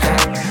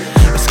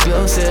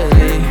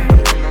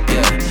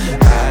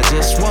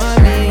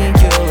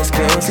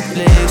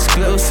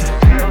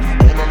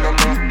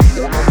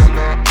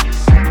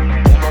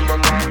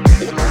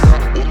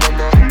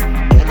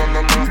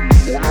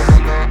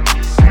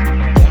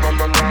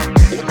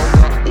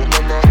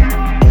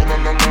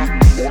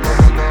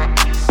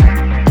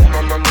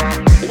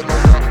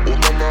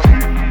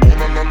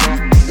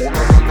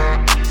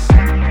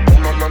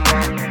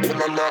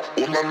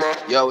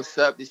 what's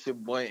up? This your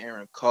boy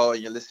Aaron Cole.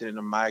 You're listening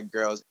to My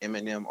Girls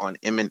M&M on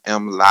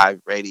M&M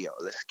Live Radio.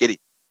 Let's get it.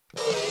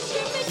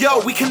 Yo,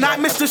 we cannot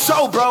miss the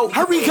show, bro.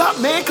 Hurry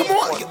up, man. Come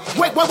on.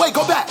 Wait.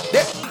 Go back.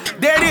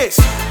 There it is.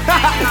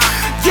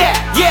 Yeah.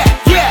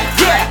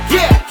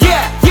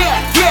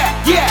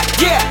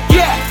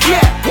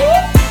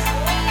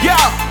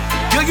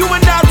 Yo, you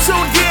are now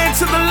tuned in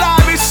to the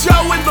livest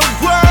show in the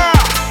world.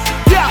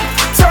 Yeah,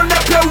 turn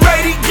up your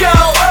radio.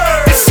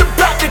 It's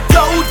about to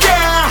go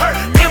down.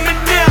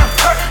 M&M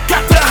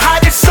got the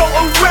hottest show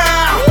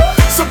around.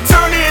 So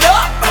turn it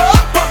up,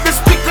 pump the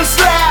speakers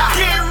loud.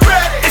 Get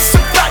ready. It's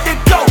about to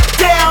go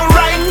down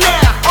right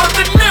now on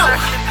the new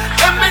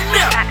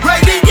M&M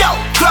Radio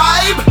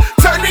Vibe.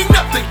 Turning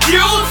up the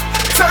youth,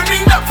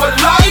 turning up for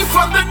life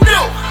on the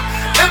new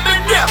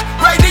M&M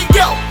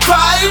Radio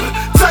Vibe.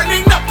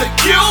 Turning up the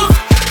youth,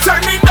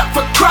 turning up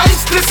for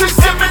Christ. This is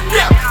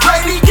M&M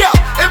Radio,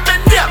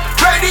 M&M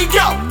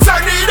Radio.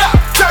 Turn it up,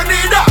 turn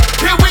it up.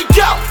 Here we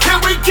go,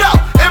 M&M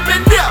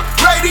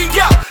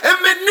Radio,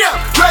 M&M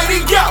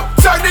Radio.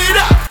 Turn it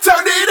up.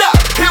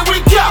 Here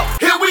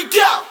we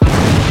go.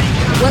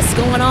 What's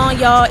going on,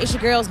 y'all? It's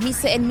your girls,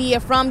 Meesa and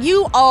Meah from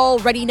You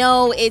Already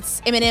Know.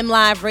 It's M&M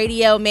Live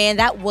Radio, man.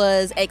 That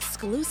was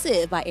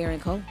exclusive by Aaron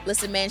Cole.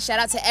 Listen, man, shout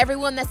out to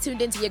everyone that's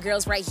tuned into your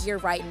girls right here,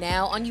 right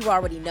now on You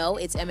Already Know.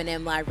 It's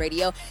M&M Live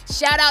Radio.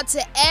 Shout out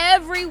to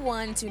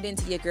everyone tuned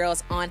into your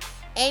girls on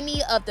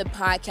any of the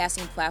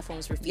podcasting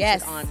platforms we're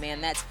featured on, man.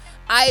 That's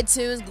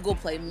iTunes, Google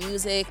Play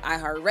Music,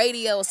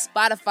 iHeartRadio,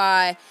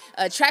 Spotify,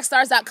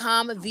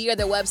 Trackstars.com via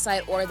their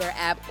website or their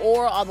app,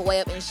 or all the way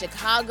up in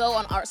Chicago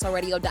on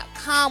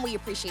artsoulradio.com. We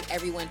appreciate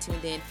everyone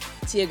tuned in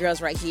to your girls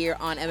right here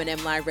on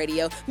M&M Live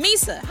Radio.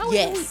 Meesa, how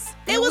was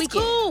the week? It was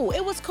cool.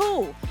 It was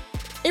cool.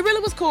 It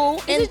really was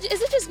cool. Is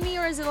it just me,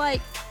 or is it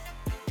like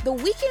the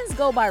weekends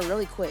go by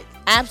really quick?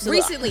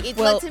 Absolutely.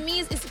 Recently, to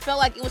me, it felt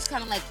like it was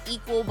kind of like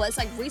equal, but it's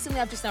like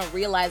recently I've just now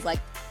realized like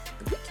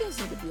the weekends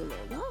need to be a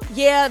little long.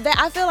 Yeah,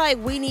 I feel like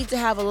we need to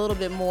have a little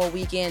bit more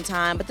weekend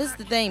time. But this is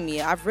the thing,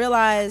 Meah. I've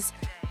realized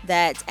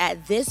that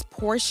at this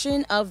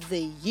portion of the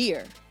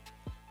year,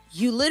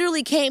 you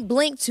literally can't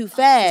blink too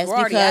fast. We're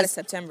already out of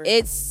September.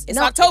 It's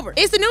October.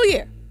 It's the new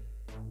year.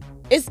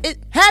 It's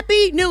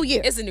Happy New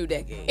Year. It's a new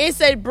decade.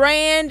 It's a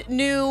brand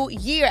new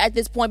year at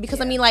this point because,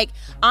 I mean, like,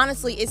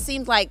 honestly, it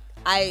seems like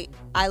I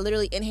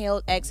literally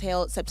inhaled,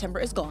 exhaled, September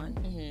is gone.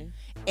 Mm-hmm.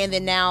 And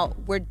then now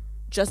we're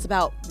just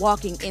about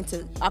walking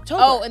into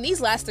October. Oh, and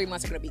these last 3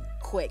 months are going to be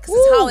quick because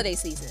it's holiday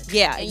season.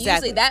 Yeah, and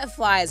exactly. Usually that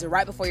flies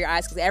right before your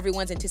eyes because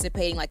everyone's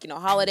anticipating, like,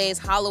 holidays,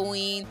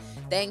 Halloween,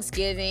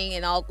 Thanksgiving,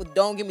 and all.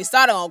 Don't get me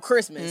started on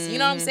Christmas. Mm-hmm. You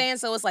know what I'm saying?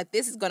 So it's like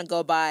this is going to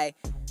go by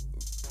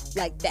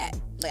like that.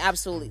 Like,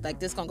 absolutely. Like,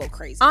 this is going to go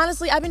crazy.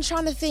 Honestly, I've been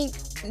trying to think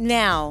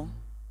now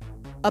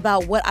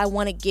about what I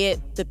want to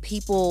get the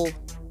people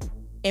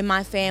in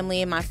my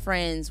family and my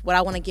friends, what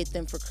I want to get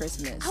them for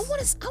Christmas. I want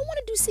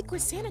to do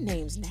Secret Santa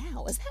names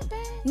now. Is that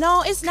bad?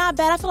 No, it's not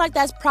bad. I feel like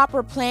that's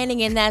proper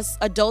planning and that's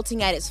adulting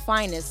at its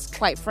finest,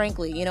 quite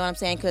frankly. You know what I'm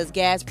saying? Because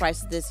gas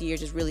prices this year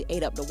just really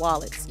ate up the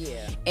wallets.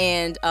 Yeah.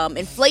 And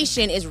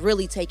inflation is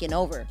really taking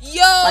over.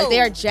 Yo! Like,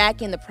 they're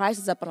jacking the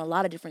prices up on a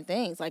lot of different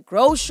things, like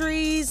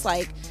groceries,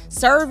 like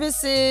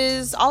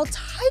services, all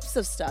types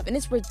of stuff. And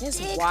it's ridiculous.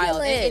 It's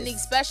wild. And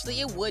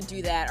especially it would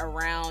do that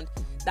around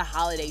the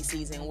holiday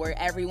season where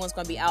everyone's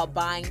going to be out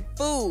buying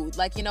food,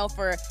 like,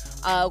 for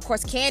of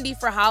course candy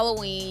for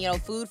Halloween,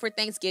 food for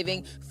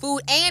Thanksgiving,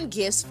 food and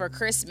gifts for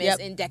Christmas,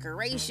 and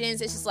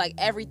decorations. It's just like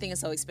everything is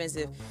so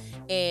expensive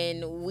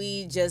and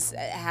we just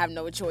have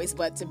no choice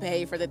but to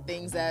pay for the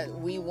things that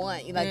we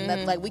want.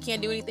 Like we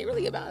can't do anything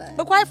really about it.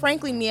 But quite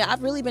frankly, Meah,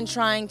 I've really been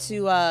trying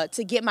to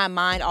get my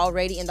mind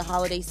already in the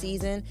holiday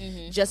season,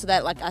 just so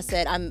that, like I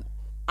said,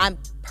 I'm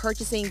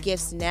purchasing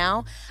gifts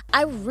now.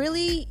 I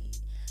really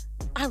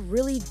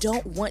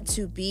don't want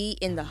to be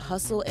in the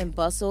hustle and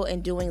bustle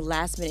and doing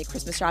last minute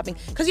Christmas shopping.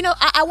 Because,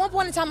 at one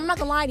point in time, I'm not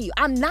going to lie to you.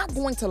 I'm not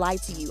going to lie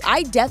to you.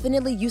 I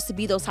definitely used to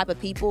be those type of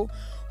people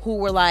who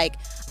were like,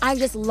 I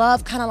just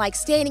love kind of like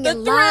standing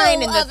in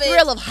line and the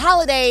thrill of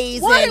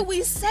holidays. Why did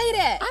we say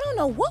that? I don't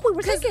know what we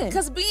were thinking.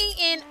 Because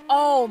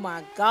oh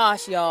my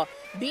gosh, y'all,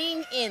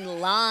 being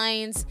in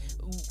lines,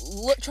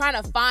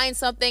 trying to find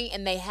something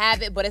and they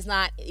have it, but it's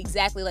not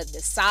exactly like the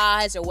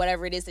size or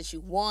whatever it is that you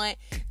want.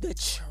 The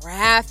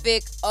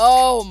traffic,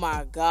 oh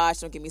my gosh,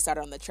 don't get me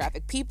started on the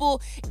traffic.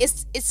 People,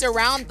 it's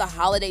around the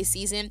holiday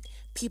season,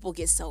 people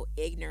get so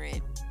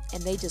ignorant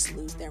and they just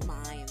lose their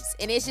minds.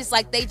 And it's just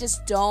like they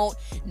just don't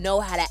know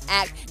how to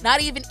act,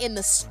 not even in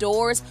the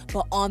stores,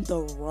 but on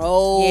the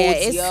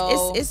roads.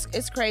 Yeah,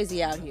 it's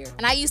crazy out here.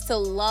 And I used to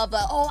love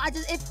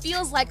it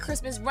feels like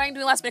Christmas, running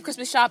doing last minute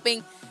Christmas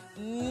shopping.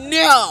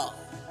 No.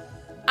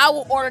 I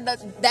will order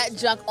that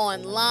junk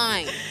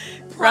online.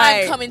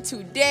 Prime coming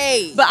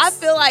today. But I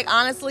feel like,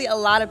 honestly, a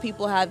lot of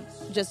people have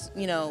just,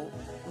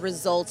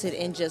 resulted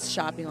in just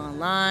shopping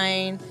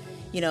online,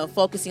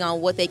 focusing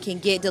on what they can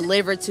get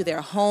delivered to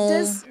their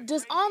home.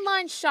 Does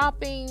online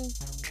shopping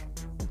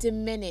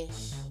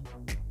diminish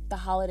the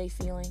holiday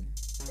feeling?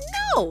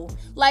 No.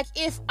 Like,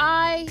 if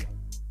I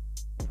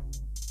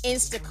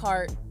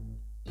Instacart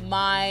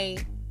my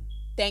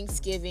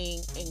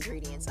Thanksgiving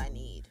ingredients I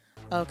need.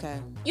 Okay.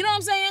 You know what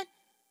I'm saying?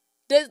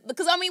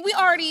 Because I mean, we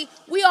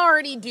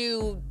already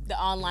do the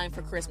online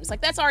for Christmas.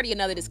 Like, that's already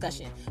another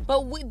discussion.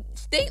 But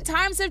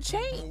times have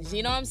changed.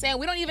 You know what I'm saying?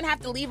 We don't even have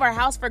to leave our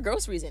house for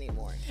groceries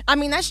anymore. I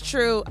mean, that's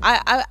true.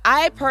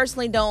 I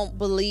personally don't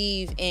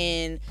believe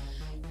in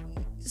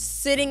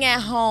sitting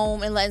at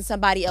home and letting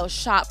somebody else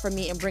shop for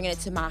me and bringing it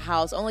to my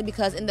house, only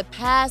because in the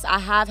past I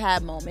have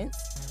had moments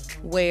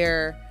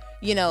where,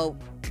 you know,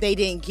 they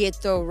didn't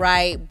get the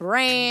right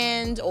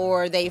brand,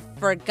 or they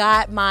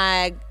forgot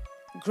my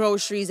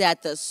groceries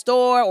at the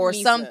store, or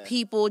some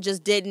people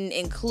just didn't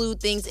include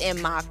things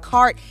in my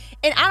cart.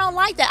 And I don't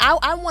like that.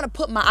 I want to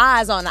put my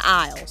eyes on the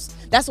aisles.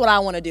 That's what I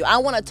want to do. I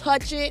want to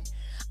touch it.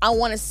 I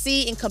want to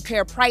see and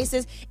compare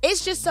prices.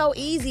 It's just so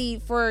easy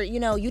for, you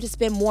know, you to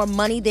spend more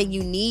money than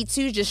you need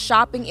to just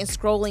shopping and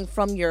scrolling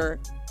from your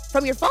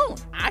phone.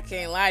 I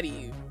can't lie to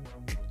you.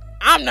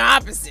 I'm the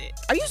opposite.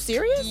 Are you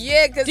serious?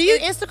 Yeah, because do you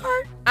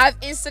Instacart?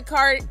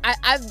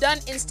 I've done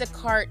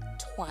Instacart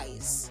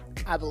twice,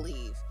 I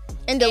believe.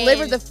 And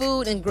deliver the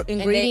food and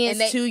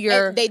ingredients to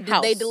your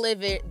house. They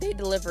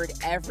delivered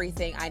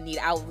everything I need.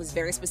 I was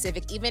very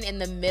specific. Even in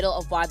the middle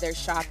of while they're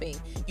shopping,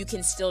 you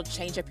can still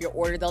change up your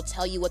order. They'll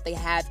tell you what they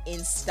have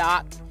in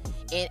stock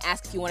and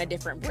ask if you want a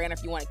different brand or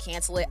if you want to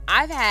cancel it.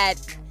 I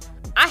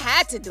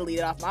had to delete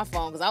it off my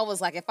phone because I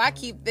was like, if I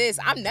keep this,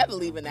 I'm never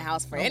leaving the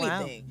house for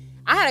anything. Wow.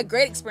 I had a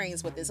great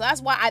experience with this. So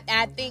that's why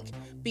I think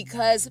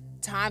because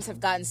times have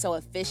gotten so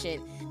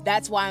efficient,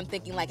 that's why I'm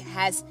thinking, like,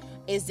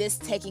 is this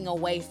taking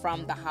away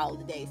from the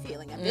holiday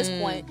feeling? At this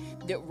point,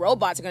 the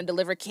robots are going to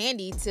deliver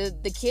candy to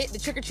the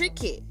trick-or-treat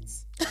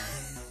kids.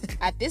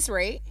 At this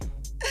rate.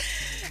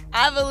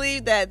 I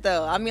believe that,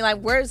 though. I mean,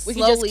 like, we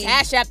can just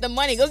cash out the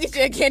money. Go get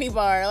you a candy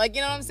bar. Like,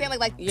 you know what I'm saying?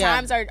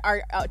 Times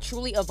are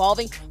truly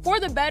evolving for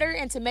the better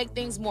and to make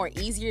things more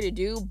easier to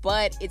do.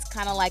 But it's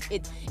kind of like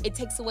it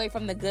takes away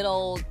from the good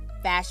old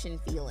fashioned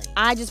feeling.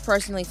 I just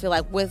personally feel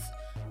like with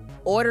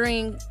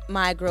ordering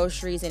my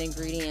groceries and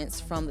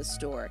ingredients from the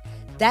store,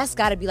 that's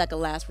got to be like a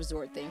last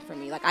resort thing for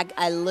me. Like,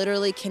 I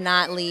literally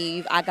cannot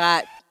leave. I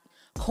got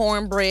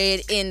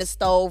cornbread in the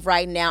stove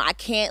right now. I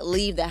can't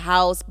leave the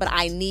house, but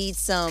I need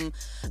some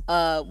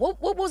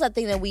what was that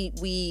thing that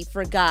we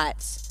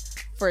forgot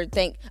for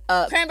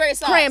cranberry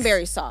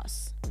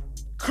sauce.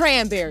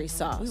 Cranberry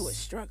sauce.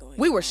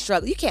 We were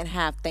struggling. You can't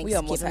have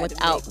Thanksgiving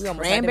without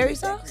cranberry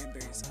sauce.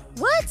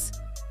 What?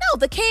 No,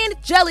 the canned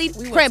jellied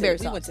cranberry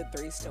sauce. We went to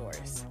 3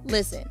 stores.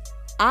 Listen,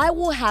 I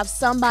will have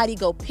somebody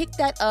go pick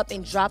that up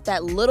and drop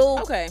that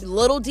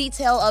little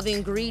detail of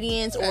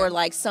ingredients or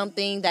like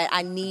something that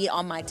I need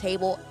on my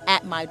table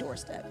at my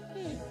doorstep.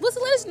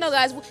 Listen, let us know,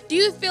 guys. Do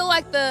you feel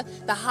like the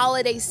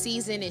holiday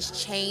season is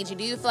changing?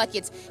 Do you feel like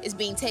it's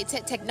being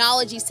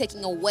technology's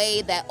taking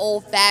away that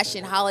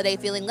old-fashioned holiday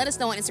feeling? Let us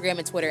know on Instagram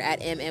and Twitter at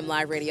M&M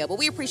Live Radio. But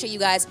we appreciate you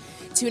guys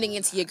tuning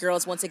into your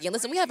girls once again.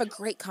 Listen, we have a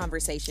great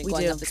conversation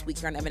going up this week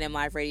here on M&M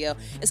Live Radio.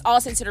 It's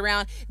all centered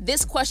around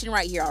this question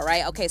right here, all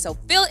right? Okay, so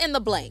fill in the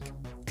blank.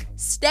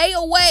 Stay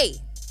away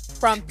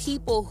from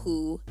people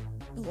who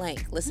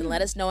blank. Listen,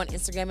 let us know on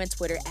Instagram and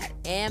Twitter at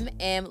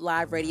M&M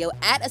Live Radio.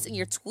 Add us in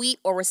your tweet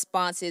or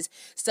responses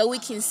so we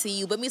can see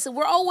you. But Meesa,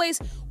 we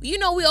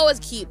always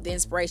keep the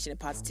inspiration and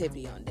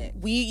positivity on deck.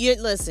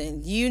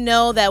 Listen, you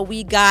know that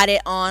we got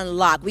it on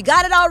lock. We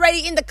got it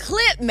already in the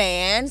clip,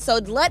 man. So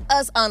let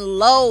us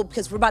unload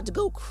because we're about to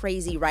go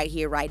crazy right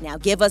here, right now.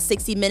 Give us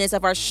 60 minutes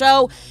of our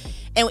show.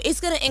 And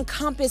it's going to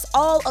encompass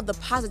all of the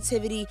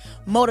positivity,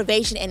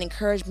 motivation, and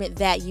encouragement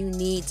that you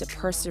need to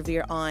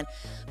persevere on.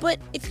 But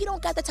if you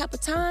don't got that type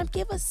of time,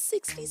 give us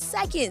 60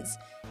 seconds.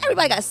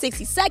 Everybody got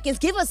 60 seconds.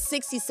 Give us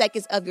 60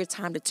 seconds of your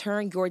time to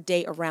turn your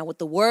day around with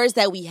the words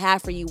that we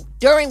have for you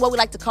during what we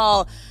like to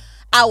call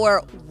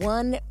our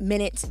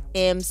 1-minute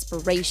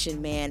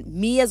inspiration, man.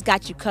 Mia's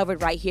got you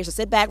covered right here. So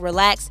sit back,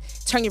 relax,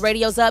 turn your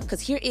radios up,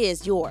 because here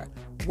is your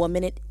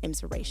 1-minute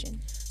inspiration.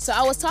 So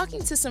I was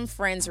talking to some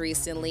friends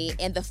recently,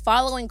 and the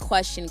following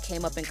question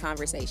came up in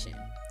conversation.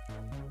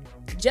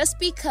 Just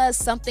because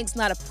something's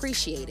not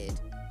appreciated,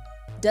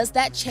 does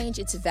that change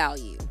its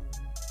value?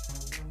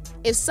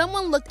 If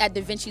someone looked at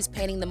Da Vinci's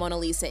painting the Mona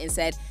Lisa and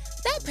said,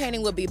 that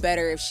painting would be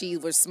better if she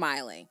was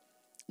smiling,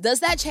 does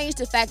that change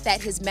the fact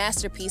that his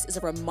masterpiece is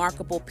a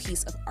remarkable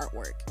piece of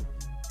artwork?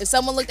 If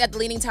someone looked at the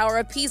Leaning Tower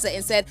of Pisa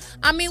and said,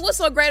 I mean, what's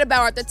so great about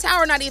art? The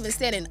tower not even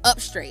standing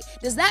up straight.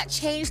 Does that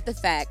change the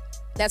fact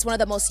that's one of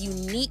the most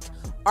unique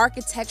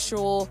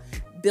architectural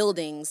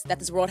buildings that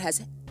this world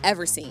has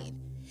ever seen?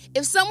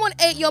 If someone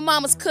ate your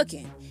mama's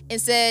cooking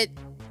and said,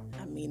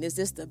 I mean, is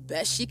this the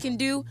best she can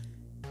do?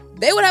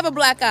 They would have a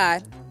black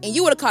eye and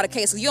you would have caught a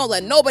case because you don't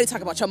let nobody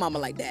talk about your mama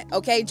like that,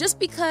 okay? Just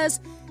because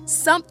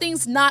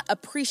something's not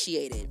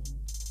appreciated,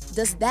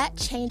 does that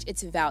change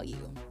its value?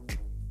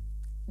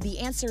 The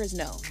answer is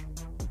no.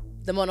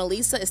 The Mona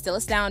Lisa is still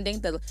astounding,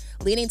 the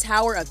Leaning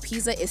Tower of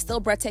Pisa is still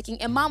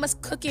breathtaking, and mama's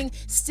cooking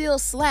still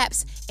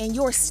slaps, and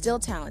you're still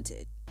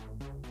talented.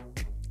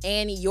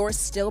 And you're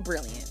still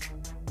brilliant.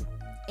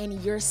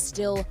 And you're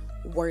still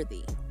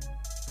worthy.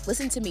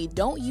 Listen to me.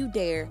 Don't you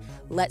dare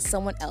let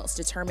someone else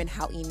determine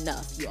how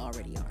enough you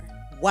already are.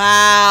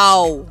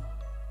 Wow.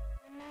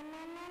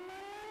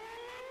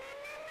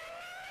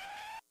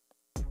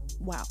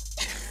 Wow.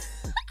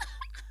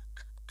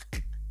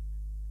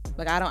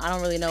 Like, I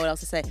don't really know what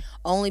else to say.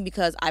 Only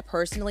because I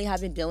personally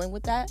have been dealing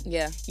with that.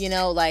 Yeah.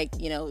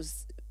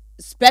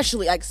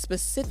 Especially, like,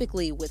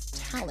 specifically with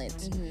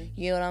talent.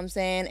 You know what I'm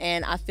saying?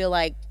 And I feel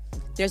like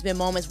there's been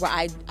moments where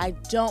I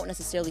don't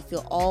necessarily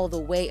feel all the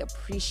way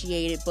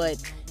appreciated, but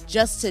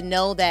just to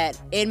know that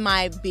in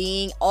my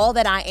being, all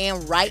that I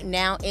am right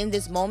now in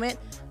this moment,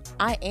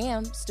 I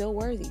am still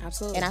worthy.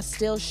 Absolutely. And I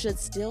should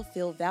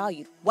feel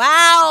valued.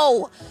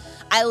 Wow!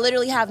 I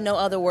literally have no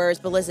other words,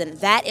 but listen,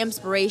 that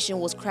inspiration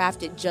was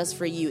crafted just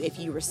for you. If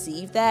you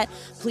received that,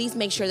 please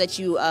make sure that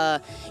you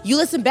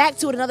listen back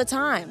to it another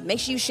time. Make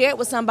sure you share it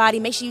with somebody.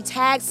 Make sure you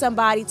tag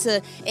somebody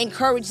to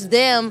encourage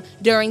them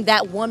during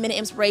that 1 minute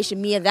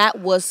inspiration. Mia, that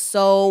was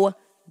so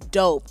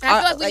dope.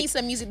 I feel like we need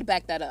some music to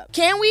back that up.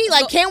 Can we?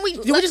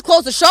 Do we just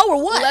close the show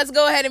or what? Let's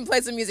go ahead and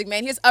play some music,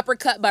 man. Here's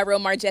Uppercut by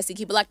Rhomar Jessy.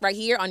 Keep it locked right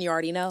here on You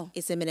Already Know.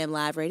 It's M&M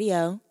Live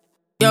Radio.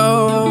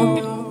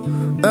 Yo,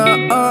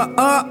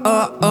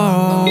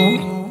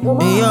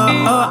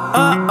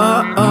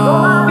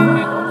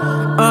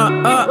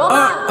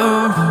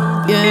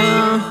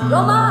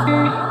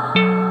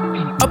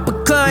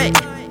 Uppercut.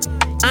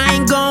 I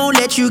ain't gon'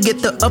 let you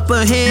get the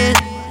upper hand.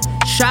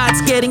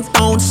 Shots getting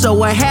thrown,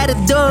 so I had to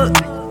duck.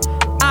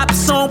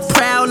 Ops on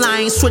prowl, I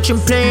ain't switching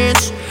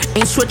plans.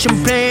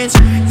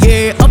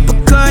 Yeah,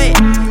 uppercut.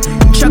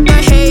 Chuck a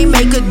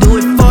haymaker, do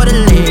it for the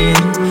land.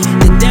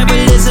 The devil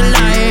is a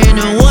liar and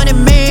a wanted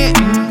man.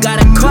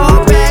 Gotta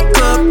call back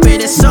up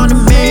and it's on the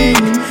man.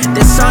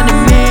 That's on the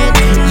man.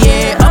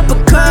 Yeah,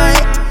 uppercut.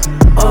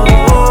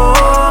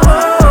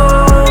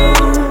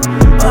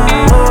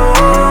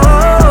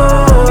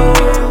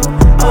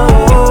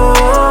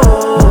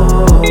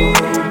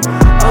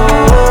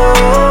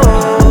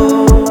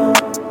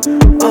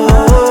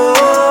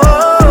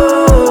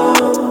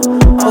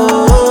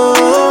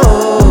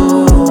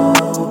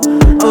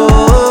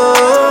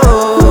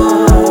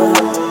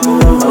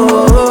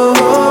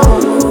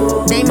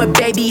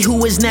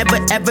 Never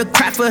ever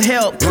cried for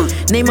help.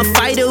 Name a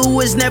fighter who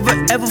has never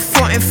ever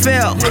fought and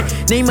fell.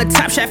 Name a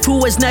top chef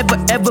who has never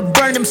ever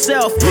burned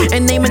himself.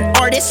 And name an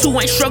artist who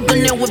ain't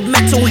struggling with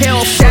mental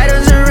health.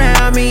 Shadows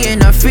around me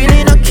and I'm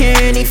feeling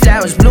uncanny.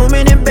 Flowers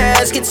blooming in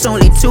baskets,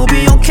 only to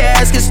be on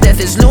caskets.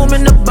 Death is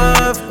looming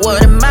above.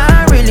 What am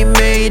I really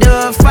made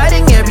of?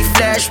 Fighting every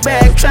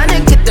flashback, trying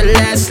to get the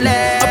last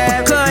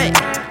laugh. Uppercut.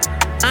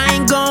 I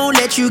ain't gon'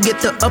 let you get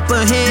the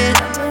upper hand.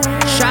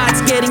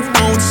 Shots getting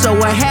thrown, so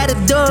I had to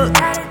duck.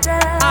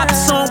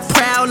 Ops on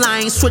prowl, I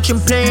ain't switching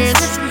plans.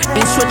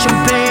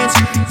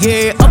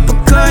 Yeah,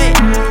 uppercut.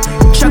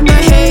 Chuck a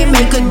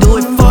haymaker, do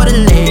it for the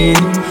land.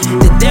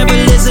 The devil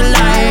is a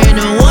liar and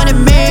a wanted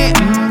man.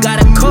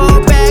 Gotta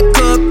call back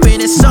up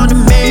and it's on the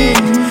man.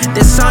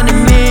 That's on the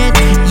man.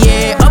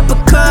 Yeah,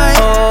 uppercut.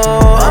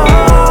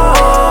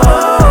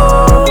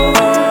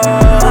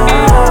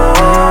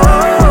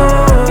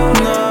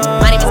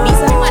 My name is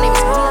Meesa. My name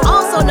is Meah,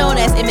 also known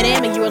as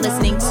M&M, and you are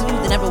listening to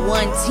the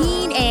 #1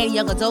 teen and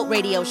young adult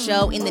radio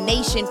show in the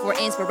nation for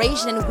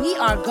inspiration. We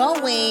are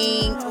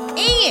going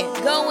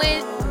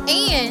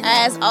in.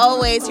 As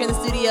always, here in the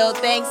studio,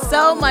 thanks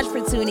so much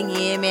for tuning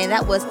in, man.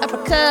 That was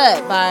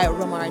Uppercut by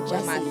Rhomar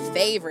Jessy. One of my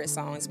favorite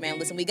songs, man.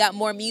 Listen, we got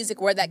more music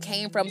where that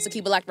came from, so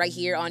keep it locked right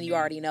here on You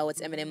Already Know.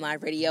 It's M&M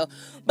Live Radio.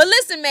 But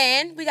listen,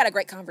 man, we got a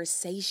great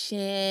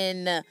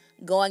conversation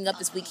going up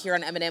this week here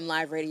on M&M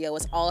Live Radio.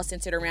 It's all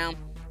centered around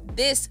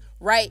this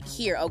right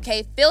here,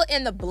 okay? Fill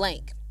in the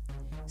blank.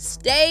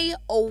 Stay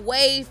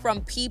away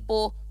from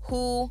people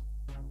who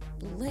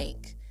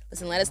blank.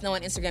 Listen, let us know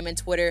on Instagram and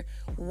Twitter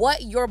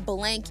what your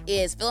blank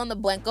is. Fill in the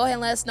blank. Go ahead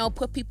and let us know.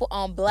 Put people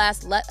on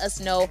blast. Let us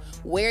know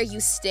where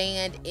you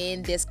stand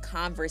in this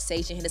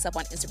conversation. Hit us up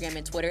on Instagram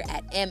and Twitter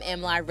at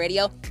M&M Live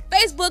Radio.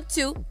 Facebook,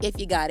 too, if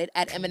you got it,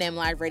 at M&M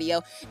Live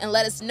Radio. And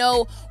let us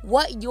know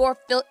what your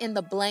fill in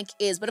the blank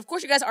is. But, of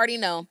course, you guys already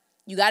know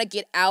you got to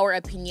get our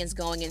opinions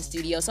going in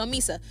studio. So,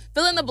 Meesa,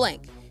 fill in the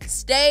blank.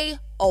 Stay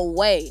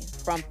away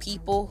from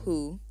people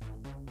who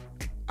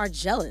are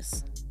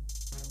jealous.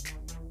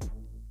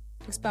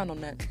 Expound on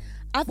that.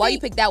 Why you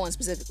picked that one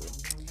specifically?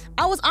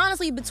 I was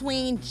honestly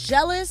between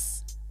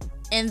jealous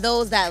and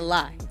those that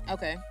lie.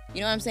 Okay.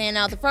 You know what I'm saying?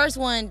 Now, the first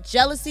one,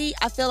 jealousy,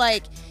 I feel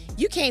like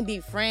you can't be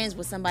friends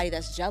with somebody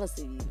that's jealous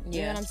of you.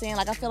 You know what I'm saying?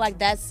 Like, I feel like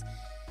that's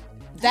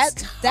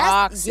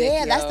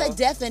toxic, that's the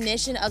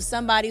definition of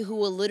somebody who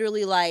will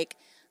literally, like,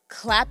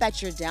 clap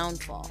at your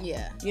downfall.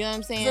 Yeah. You know what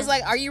I'm saying? So it's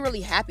like, are you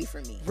really happy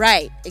for me?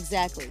 Right.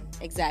 Exactly.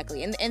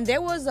 And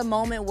there was a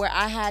moment where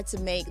I had to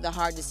make the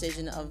hard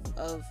decision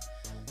of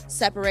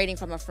separating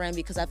from a friend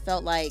because I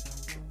felt like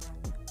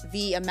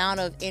the amount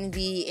of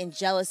envy and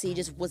jealousy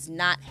just was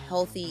not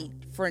healthy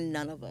for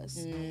none of us.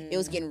 It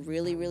was getting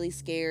really, really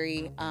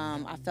scary.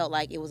 I felt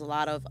like it was a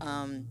lot of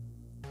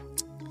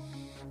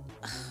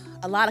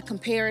a lot of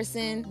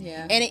comparison.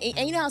 Yeah.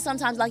 And you know how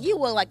sometimes like you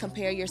will like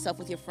compare yourself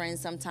with your friends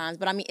sometimes,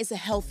 but I mean it's a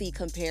healthy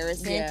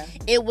comparison. Yeah.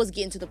 It was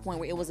getting to the point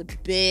where it was a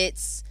bit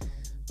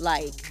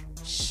like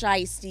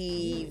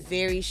shysty,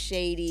 very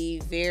shady,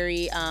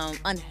 very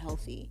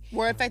unhealthy.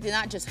 Were affected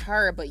not just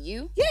her but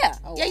you? Yeah.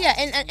 Oh, yeah, wow.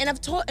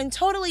 yeah. And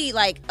totally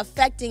like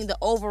affecting the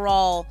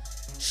overall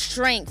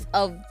strength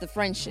of the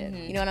friendship.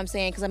 You know what I'm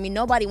saying? Because I mean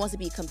nobody wants to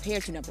be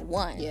compared to number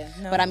one. Yeah.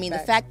 No, but I mean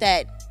facts. the fact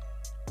that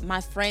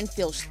my friend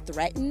feels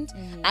threatened,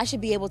 I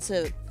should be able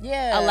to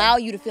Yeah. allow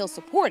you to feel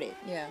supported.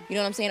 Yeah. You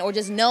know what I'm saying? Or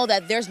just know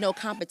that there's no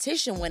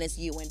competition when it's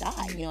you and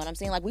I. You know what I'm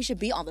saying? Like we should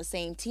be on the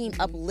same team,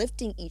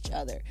 uplifting each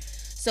other.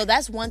 So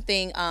that's one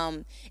thing,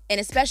 and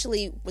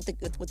especially with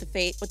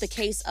the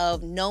case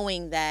of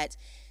knowing that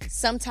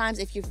sometimes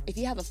if you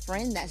have a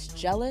friend that's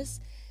jealous,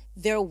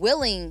 they're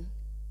willing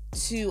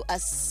to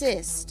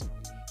assist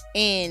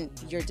in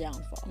your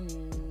downfall.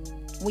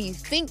 When you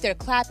think they're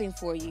clapping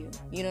for you,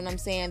 you know what I'm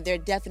saying? They're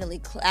definitely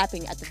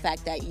clapping at the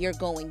fact that you're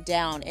going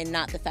down and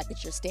not the fact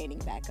that you're standing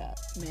back up.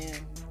 Man.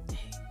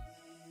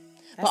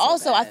 But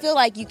also, I feel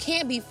like you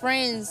can't be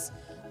friends,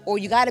 or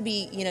you gotta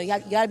be, you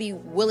gotta be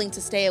willing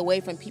to stay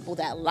away from people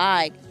that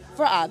lie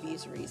for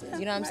obvious reasons.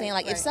 You know what I'm saying?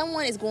 Like if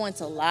someone is going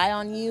to lie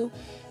on you,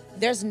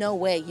 there's no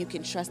way you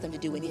can trust them to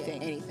do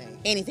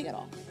anything at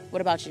all.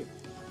 What about you?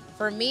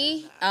 For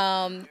me,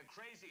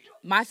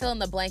 my fill in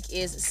the blank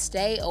is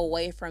stay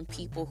away from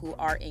people who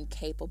are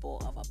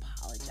incapable of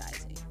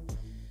apologizing.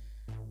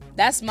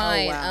 That's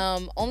mine. Oh,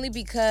 wow. Only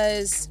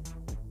because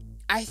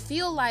I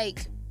feel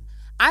like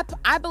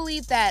I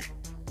believe that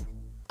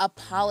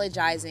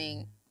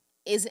apologizing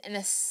is in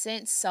a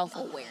sense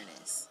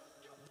self-awareness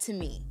to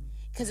me.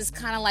 Because it's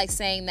kind of like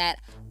saying that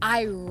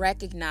I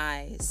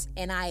recognize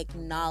and I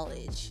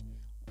acknowledge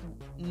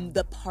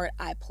the part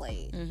I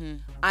played.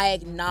 I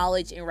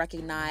acknowledge and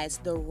recognize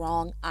the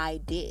wrong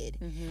I did.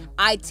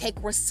 I take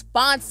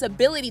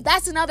responsibility.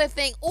 That's another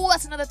thing.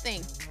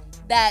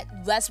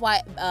 That's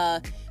why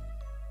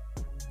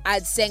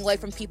I'd staying away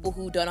from people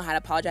who don't know how to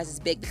apologize is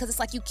big, because it's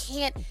like you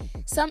can't.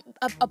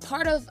 A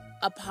part of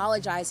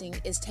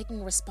apologizing is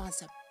taking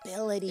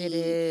responsibility. It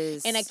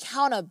is. And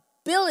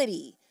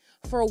accountability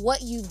for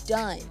what you've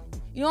done.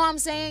 You know what I'm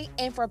saying?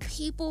 And for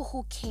people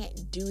who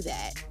can't do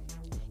that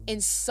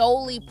and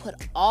solely put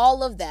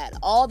all of that,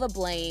 all the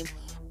blame,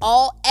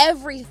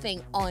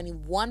 everything on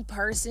one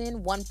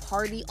person, one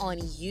party, on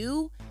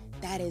you,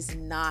 that is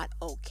not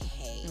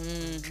okay.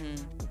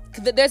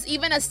 There's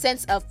even a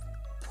sense of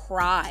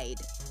pride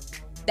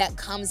that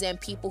comes in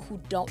people who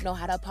don't know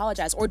how to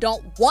apologize or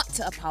don't want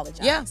to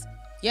apologize.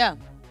 Yeah.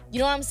 You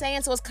know what I'm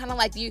saying? So it's kind of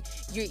like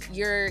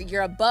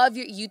you're above,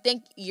 you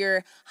think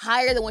you're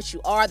higher than what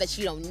you are, that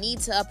you don't need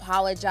to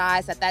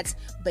apologize, that's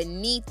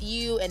beneath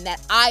you, and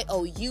that I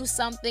owe you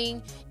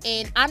something.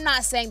 And I'm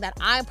not saying that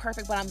I'm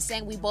perfect, but I'm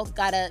saying we both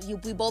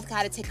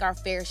gotta take our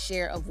fair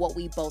share of what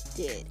we both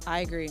did.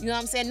 I agree. You know what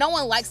I'm saying? No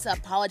one likes to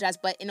apologize,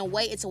 but in a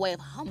way, it's a way of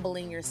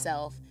humbling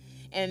yourself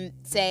and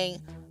saying,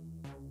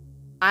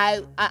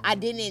 I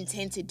didn't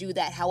intend to do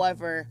that.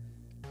 However,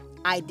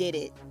 I did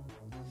it.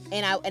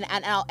 And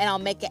I'll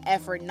make an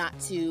effort not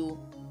to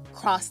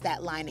cross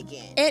that line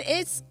again. And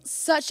it's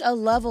such a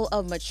level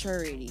of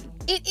maturity.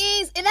 It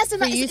is, and that's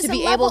for you to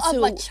be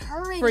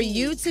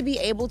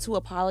able to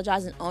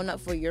apologize and own up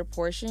for your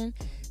portion.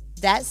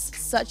 That's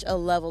such a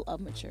level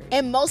of maturity.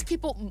 And most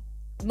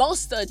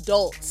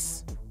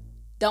adults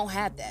don't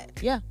have that.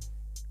 Yeah,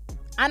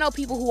 I know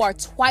people who are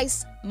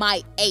twice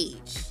my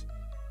age.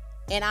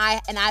 And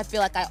I feel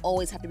like I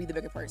always have to be the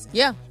bigger person.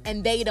 Yeah.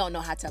 And they don't know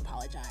how to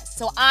apologize.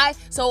 So I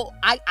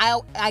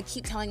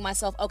keep telling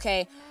myself,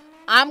 okay,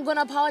 I'm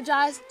gonna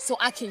apologize so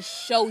I can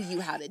show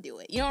you how to do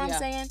it. You know what I'm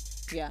saying?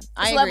 Yeah.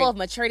 This level of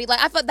maturity.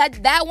 Like I felt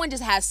that one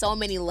just has so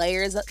many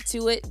layers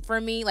to it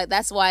for me. Like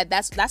that's why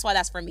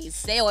that's for me.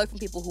 Stay away from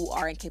people who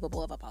are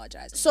incapable of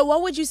apologizing. So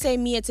what would you say,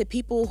 Mia, to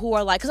people who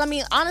are like, because I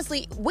mean,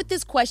 honestly, with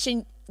this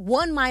question,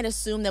 one might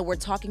assume that we're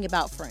talking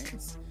about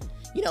friends.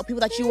 You know, people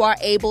that you are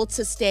able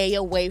to stay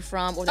away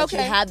from, or that you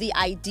have the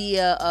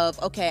idea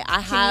of, okay, I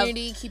have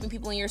community, keeping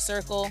people in your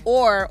circle.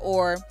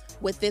 Or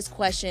with this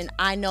question,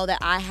 I know that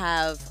I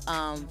have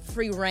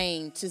free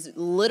reign to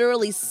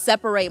literally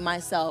separate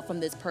myself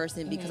from this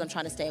person because I'm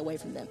trying to stay away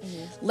from them.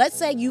 Let's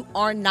say you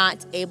are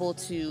not able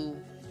to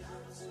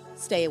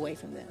stay away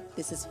from them.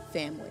 This is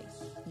family.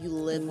 You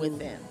live with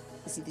them.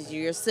 These are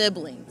your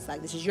siblings.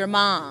 Like, this is your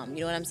mom. You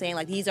know what I'm saying?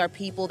 Like, these are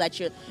people that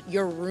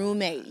your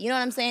roommate. You know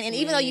what I'm saying? And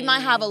even though you might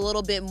have a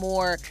little bit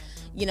more,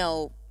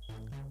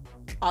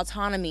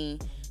 autonomy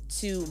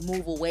to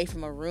move away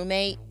from a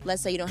roommate,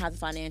 let's say you don't have the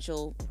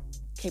financial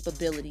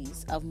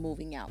capabilities of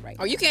moving out right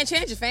now. Or you can't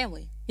change your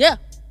family. Yeah.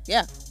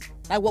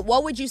 Like,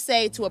 what would you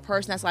say to a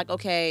person that's like,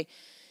 okay,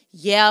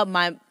 yeah,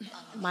 my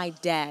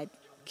dad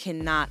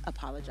cannot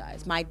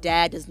apologize. My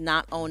dad does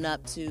not own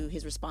up to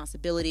his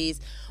responsibilities,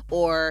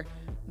 or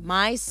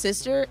my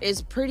sister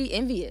is pretty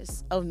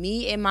envious of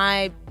me and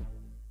my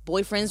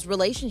boyfriend's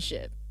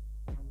relationship.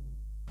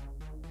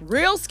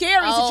 Real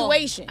scary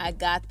situation. I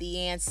got the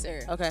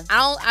answer. Okay.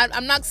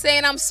 I'm not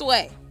saying I'm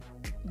sway,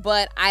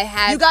 but I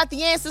have... You got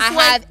the answer, I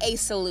Sway? have a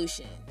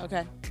solution.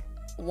 Okay.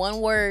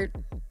 One word,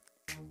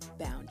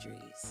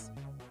 boundaries.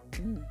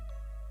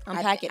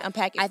 Unpack it.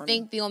 I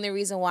think the only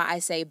reason why I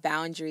say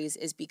boundaries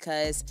is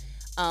because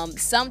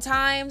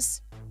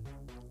sometimes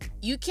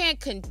you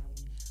can't...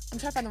 I'm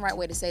trying to find the right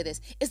way to say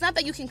this. It's not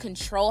that you can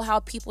control how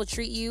people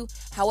treat you.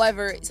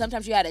 However,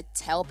 sometimes you got to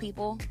tell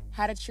people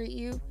how to treat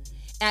you.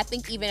 And I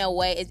think even a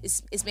way,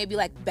 it's maybe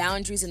like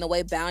boundaries, and the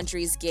way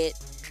boundaries get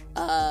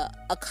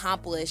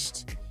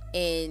accomplished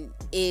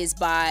is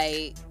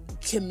by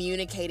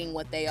communicating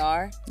what they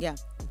are. Yeah.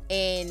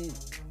 And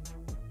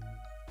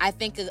I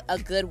think a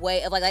good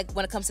way of like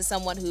when it comes to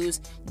someone who's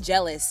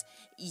jealous,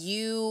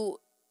 you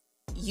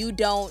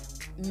don't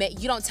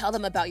tell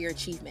them about your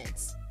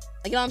achievements.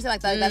 Like, you know what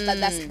I'm saying?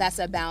 Like that's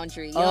a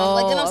boundary. You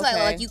know, you know what I'm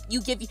saying? Like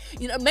you give,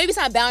 maybe it's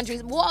not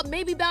boundaries. Well,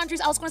 maybe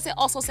boundaries. I was gonna say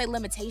also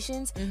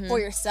limitations for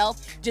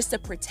yourself, just to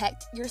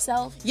protect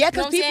yourself. Yeah,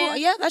 because people.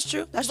 Yeah, that's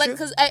true. That's like, true.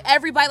 Because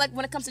everybody, like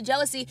when it comes to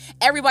jealousy,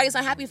 everybody's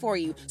not happy for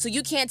you. So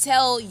you can't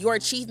tell your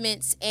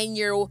achievements and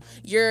your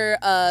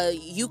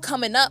you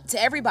coming up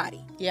to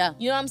everybody. Yeah.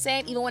 You know what I'm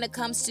saying? Even when it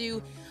comes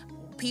to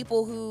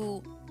people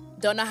who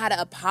don't know how to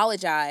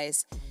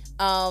apologize.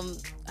 Man,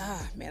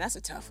 that's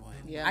a tough one.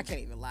 Yeah. I can't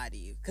even lie to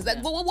you. Because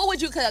what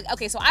would you...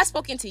 Okay, so I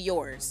spoke into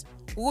yours.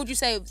 What would you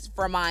say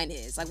for mine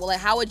is? Like,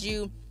 how would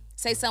you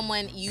say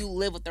someone you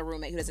live with a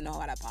roommate who doesn't know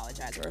how to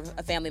apologize, or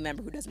a family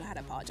member who doesn't know how to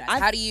apologize?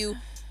 What do you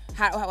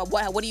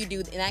do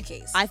in that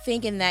case? I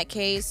think in that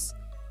case,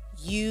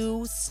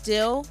 you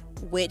still,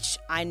 which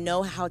I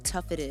know how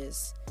tough it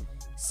is,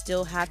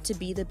 still have to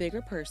be the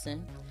bigger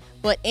person.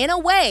 But in a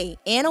way,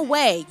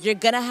 you're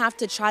going to have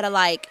to try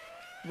to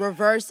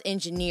reverse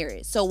engineer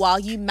it. So while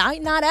you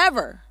might not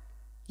ever,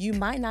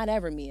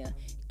 Meah,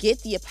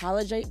 get the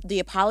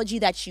apology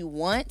that you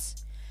want,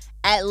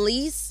 at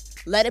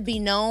least let it be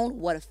known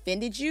what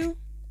offended you,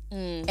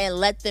 and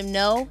let them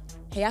know,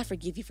 hey, I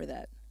forgive you for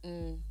that.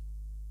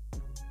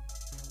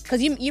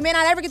 Because you may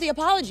not ever get the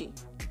apology,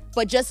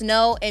 but just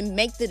know and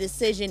make the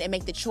decision and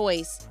make the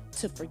choice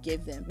to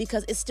forgive them,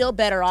 because it's still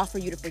better off for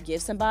you to forgive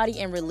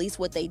somebody and release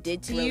what they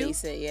did to you.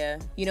 Release it, yeah.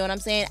 You know what I'm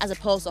saying? As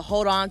opposed to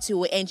hold on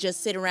to it and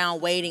just sit around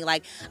waiting.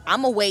 Like,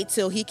 I'm going to wait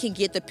till he can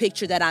get the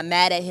picture that I'm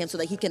mad at him so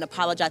that he can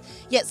apologize.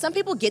 Yeah, some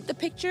people get the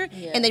picture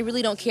and they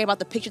really don't care about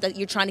the picture that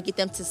you're trying to get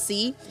them to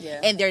see.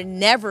 Yeah. And they're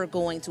never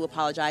going to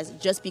apologize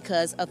just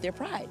because of their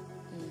pride.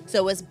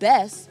 So it's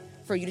best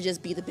for you to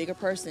just be the bigger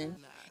person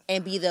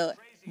and be the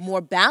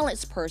more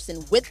balanced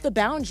person with the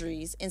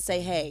boundaries and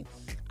say, hey,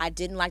 I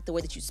didn't like the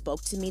way that you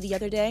spoke to me the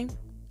other day.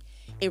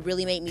 It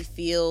really made me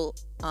feel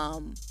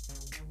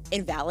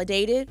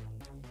invalidated.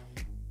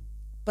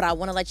 But I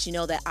want to let you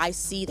know that I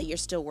see that you're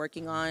still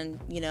working on,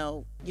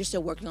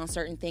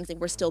 certain things,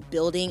 and we're still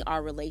building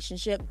our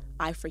relationship.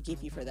 I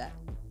forgive you for that.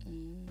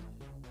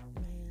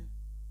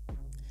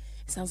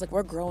 Sounds like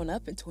we're growing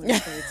up in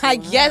 2022. I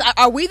guess.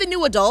 Are we the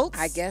new adults?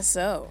 I guess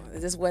so.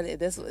 Is this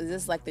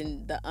like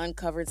the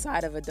uncovered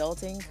side of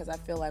adulting? Because I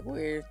feel like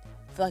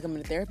I'm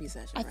in a therapy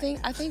session. I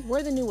think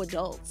we're the new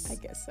adults. I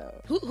guess so.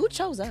 Who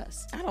chose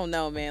us? I don't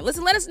know, man.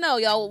 Listen, let us know,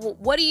 y'all.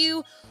 What do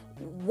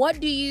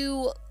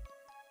you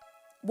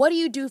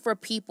do for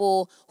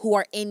people who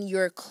are in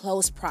your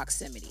close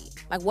proximity?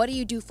 Like, what do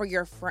you do for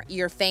your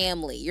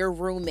family, your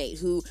roommate,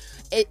 who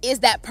is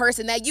that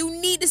person that you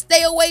need to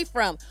stay away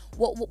from?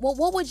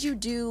 What would you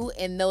do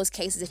in those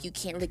cases if you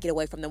can't really get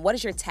away from them? What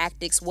is your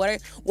tactics?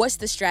 What's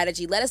the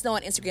strategy? Let us know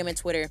on Instagram and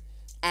Twitter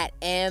at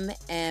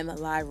M&M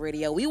Live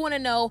Radio. We want to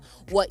know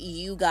what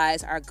you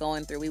guys are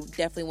going through. We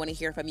definitely want to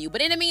hear from you.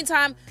 But in the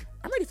meantime,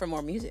 I'm ready for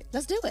more music.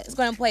 Let's do it. Let's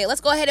go ahead and play it.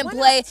 Let's go ahead and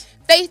play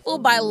Faithful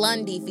by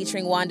Lundi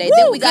featuring Wande.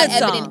 Then we got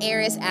Evan and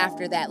Eris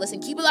after that. Listen,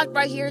 keep it locked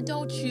right here.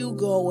 Don't you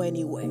go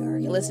anywhere.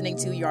 You're listening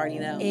to, you already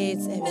know.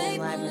 It's M&M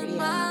Live Radio.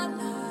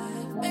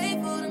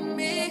 Faithful to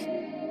me,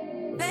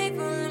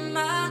 faithful in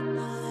my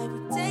life,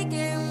 you take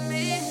care of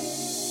me.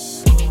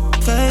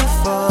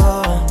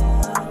 Faithful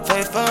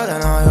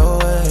in all your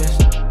ways.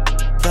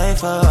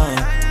 Faithful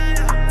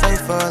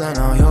in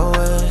all your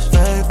ways.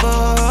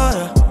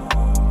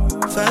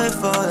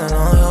 Faithful in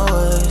all your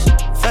ways.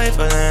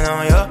 Faithful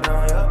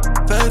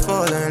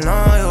in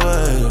all your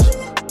ways.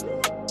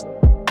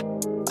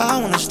 I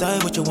wanna stay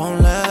but you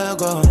won't let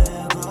go.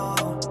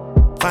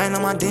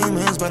 Fighting my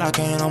demons but I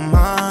can't on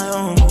my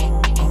own.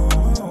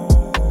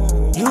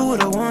 You were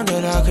the one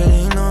that I could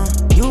lean on.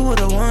 You were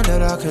the one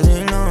that I could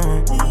lean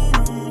on.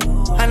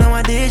 I know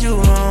I did you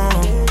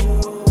wrong.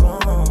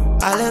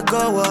 I let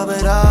go of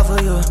it all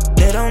for you.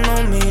 They don't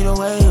know me the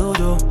way you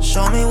do.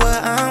 Show me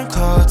where I'm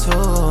called to.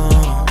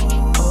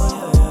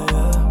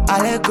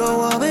 I let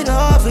go of it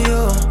all for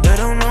you. They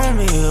don't know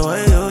me the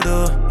way you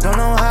do. Don't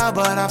know how,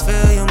 but I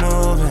feel you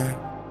moving.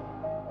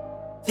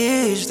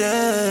 These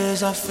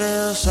days I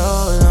feel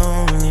so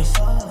lonely.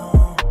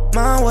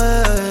 My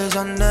ways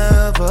are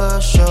never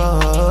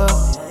sure.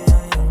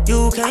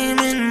 You came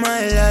in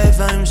my life,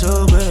 I'm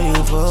so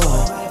grateful.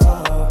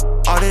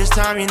 All this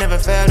time you never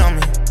failed on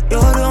me.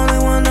 You're the only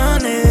one I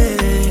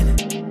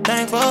need.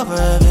 Thankful for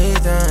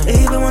everything.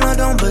 Even when I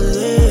don't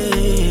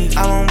believe,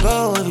 I won't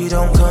go if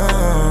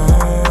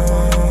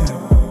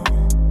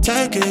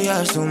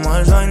yeah, it's too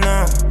much right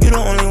now. You the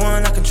only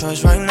one I can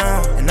trust right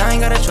now. And I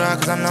ain't gotta try,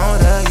 cause I know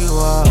that you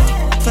are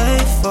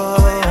faithful,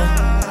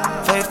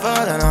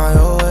 faithful in all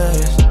your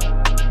ways.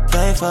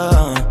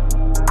 Faithful,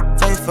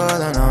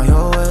 faithful in all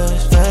your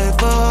ways.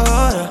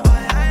 Faithful,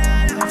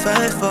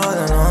 faithful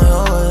in all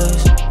your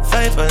ways.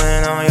 Faithful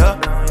in all your,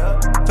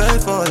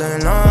 faithful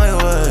in all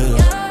your ways.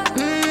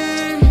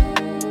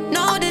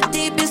 Know the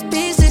deepest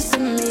pieces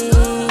of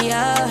me,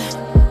 yeah.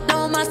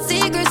 Know my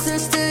secrets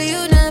and still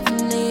you never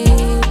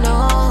leave, no.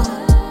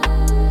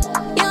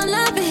 Your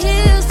love it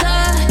heals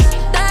us,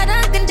 that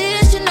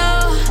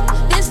unconditional.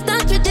 This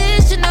not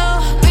traditional,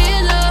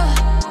 real love.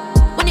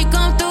 When you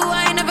come through,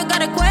 I ain't never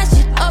got a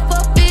question of a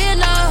feel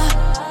love.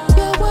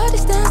 Your word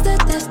stands the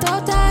test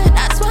of time.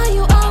 That's why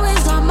you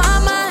always on my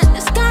mind.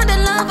 This kind of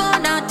love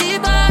on not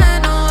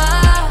divine, oh I.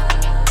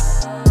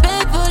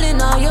 Faithful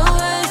in all your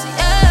ways,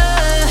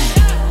 yeah.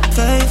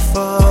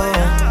 Faithful,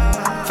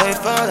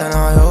 faithful in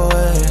all your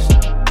ways.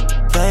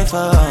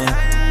 Faithful,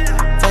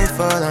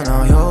 faithful in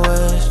all your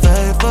ways.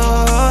 Faithful,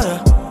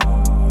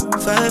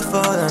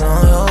 faithful in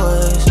all your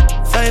ways.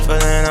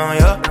 Faithful in all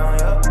your,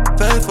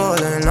 faithful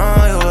in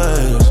all your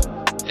ways.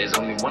 There's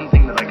only one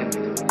thing that I can do.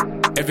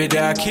 Every day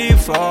I keep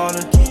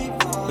falling,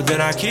 but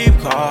then I keep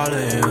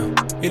calling you.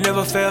 You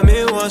never failed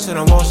me once and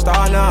I won't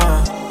start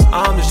now.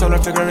 I'm just trying to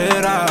figure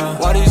it out.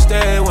 Why do you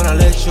stay when I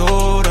let you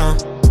down?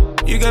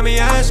 You got me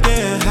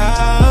asking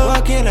how.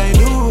 What can I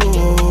do?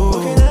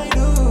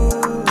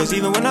 Cause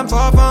even when I'm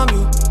far from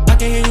you, I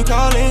can hear you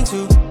calling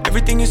too.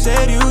 Everything you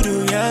said you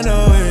do, yeah, I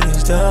know it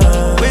is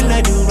done. When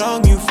I do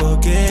wrong, you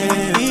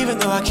forgive. Even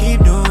though I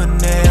keep doing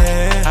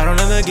it, I don't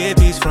ever get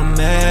peace from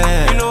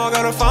it. You know I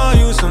gotta find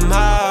you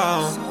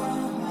somehow.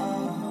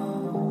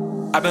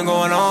 I've been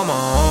going on my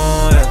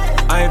own,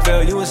 yeah. I ain't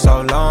felt you in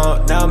so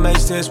long. Now it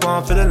makes sense why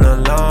I'm feeling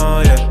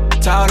alone, yeah.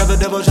 Tired of the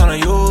devil tryna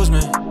use me.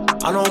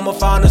 I know I'ma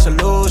find a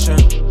solution.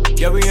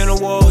 Yeah, we in a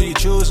war, who you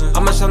choosing?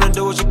 I'm just trying to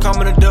do what you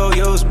coming to do.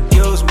 Use me,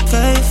 use me.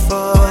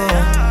 Faithful,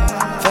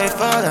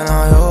 faithful in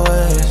all your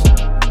ways.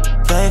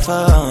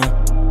 Faithful,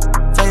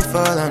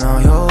 faithful in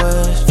all your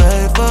ways.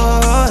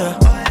 Faithful,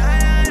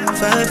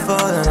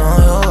 faithful in all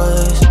your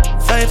ways.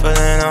 Faithful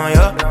in all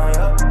your,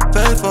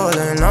 faithful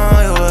in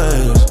all your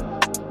ways.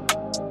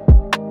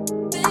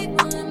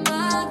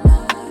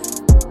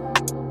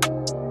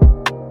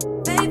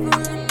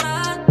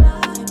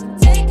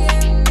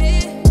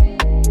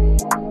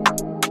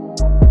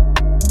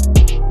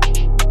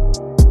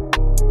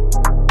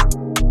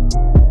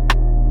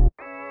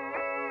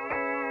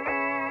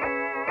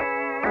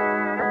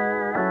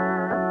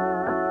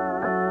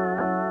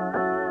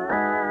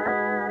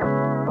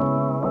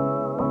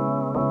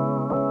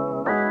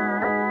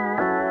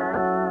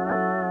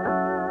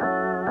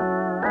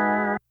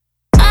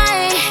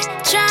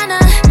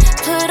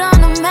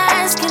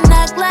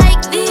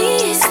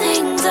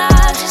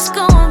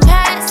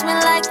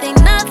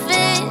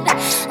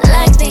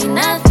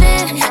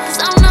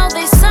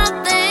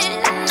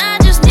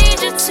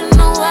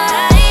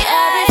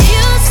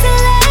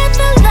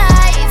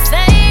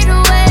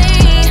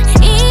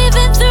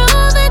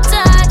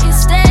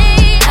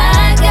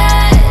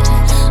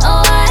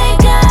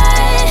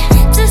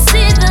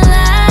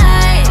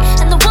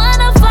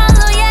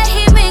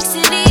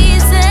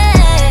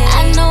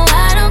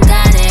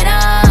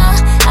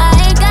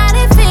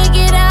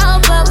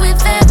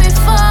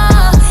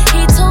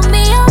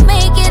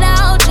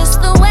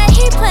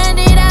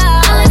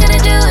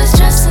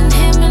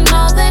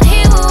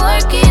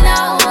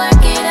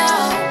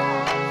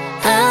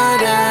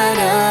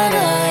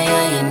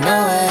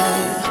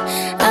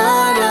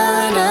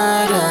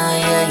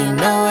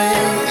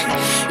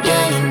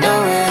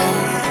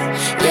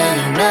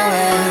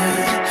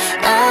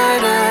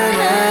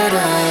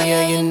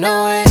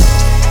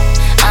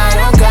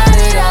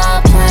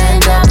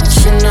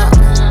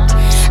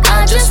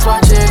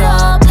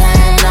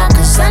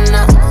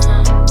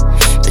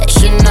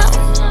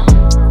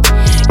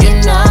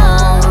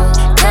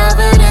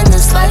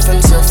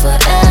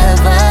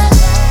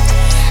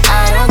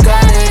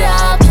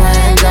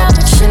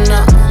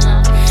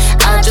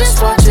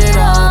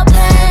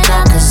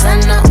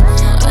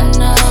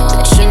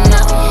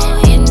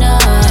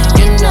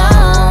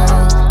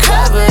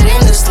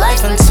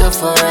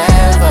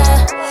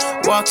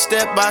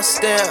 Step by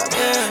step,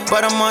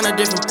 but I'm on a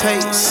different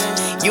pace.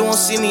 You won't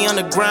see me on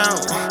the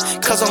ground,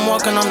 cause I'm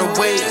walking on the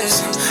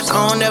waves.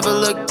 I don't ever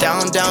look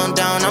down, down,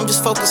 down. I'm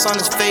just focused on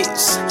his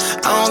face.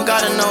 I don't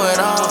gotta know it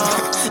all,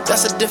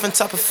 that's a different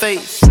type of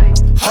faith.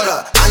 Hold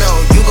up, I know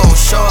you gon'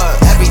 show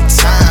up every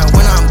time.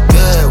 When I'm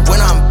good, when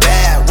I'm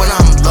bad, when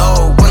I'm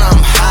low, when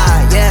I'm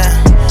high, yeah.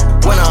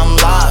 When I'm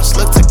lost,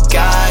 look to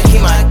God, he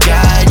my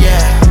guide,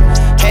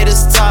 yeah.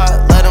 Haters talk,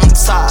 let them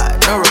talk,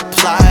 no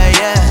reply,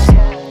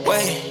 yeah.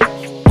 Wait,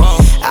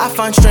 I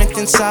find strength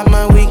inside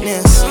my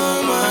weakness.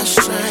 My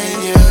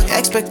strength, yeah.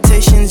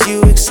 Expectations,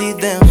 you exceed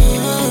them.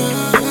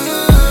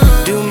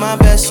 Do my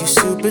best, you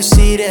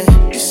supersede it.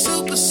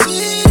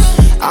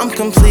 I'm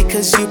complete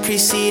cause you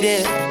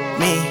preceded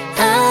me.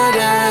 Ah,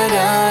 da,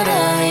 da, da,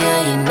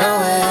 yeah, you know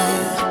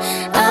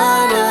it.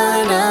 Ah,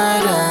 da, da,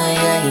 da,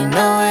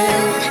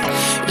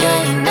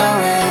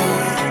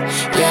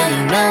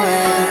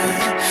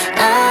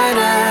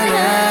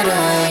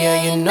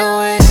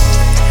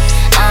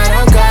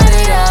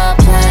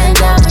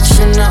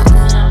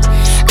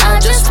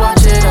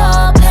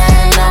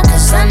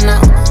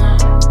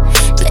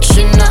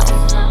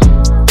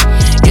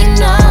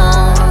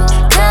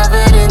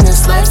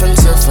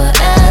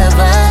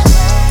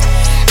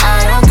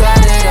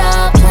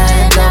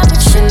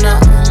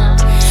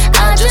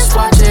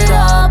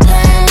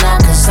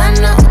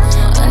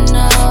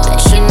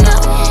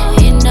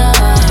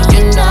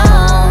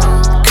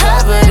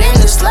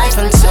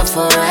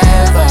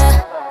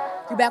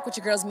 with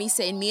your girls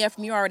Meesa and Meah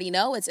from You Already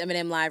Know. It's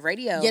M&M Live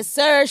Radio. Yes,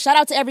 sir. Shout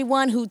out to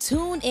everyone who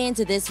tuned in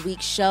to this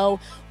week's show.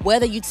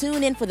 Whether you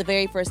tune in for the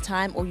very first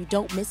time or you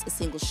don't miss a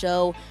single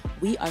show,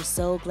 we are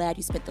so glad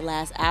you spent the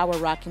last hour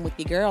rocking with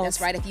your girls.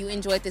 That's right. If you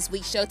enjoyed this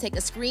week's show, take a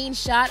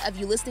screenshot of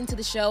you listening to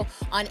the show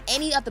on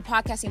any of the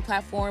podcasting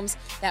platforms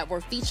that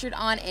were featured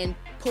on and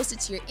post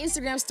it to your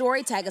Instagram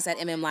story. Tag us at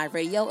M&M Live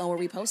Radio and we'll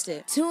repost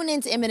it. Tune in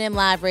to M&M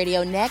Live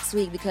Radio next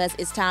week because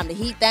it's time to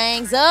heat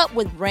things up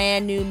with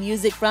brand new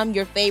music from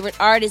your favorite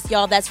artists,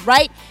 y'all. That's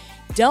right.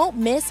 Don't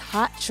miss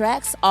hot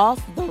tracks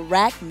off the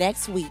rack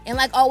next week. And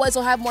like always,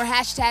 we'll have more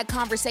hashtag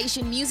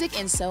conversation music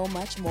and so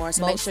much more.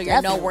 So make sure you're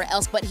nowhere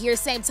else but here,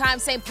 same time,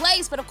 same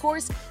place. But of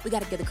course, we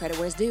got to give the credit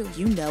where it's due.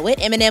 You know it.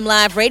 M&M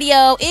Live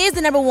Radio is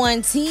the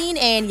 #1 teen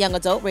and young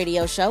adult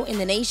radio show in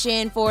the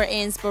nation for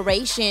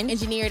inspiration.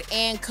 Engineered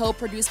and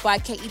co-produced by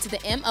KE to the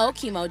MO,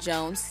 Kimo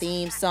Jones.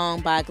 Theme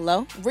song by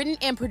Glow. Written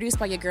and produced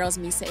by your girls,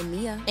 Meesa and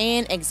Meah.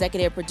 And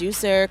executive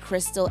producer,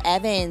 Crystal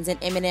Evans. And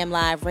M&M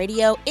Live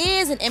Radio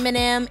is an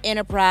M&M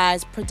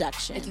Enterprise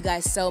production. Thank you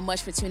guys so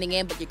much for tuning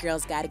in, but your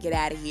girls got to get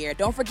out of here.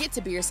 Don't forget to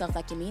be yourself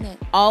like you mean it.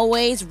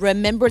 Always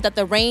remember that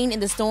the rain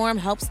in the storm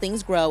helps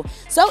things grow.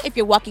 So if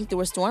you're walking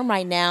through a storm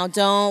right now,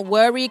 don't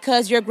worry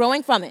because you're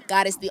growing from it.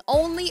 God is the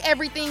only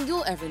everything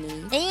you'll ever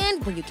need.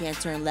 And when you can't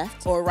turn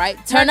left or right,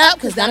 turn up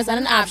because down is not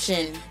an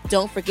option.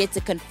 Don't forget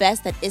to confess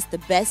that it's the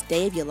best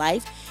day of your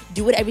life.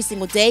 Do it every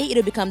single day.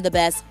 It'll become the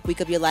best week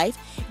of your life.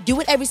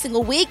 Do it every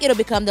single week. It'll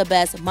become the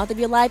best month of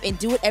your life. And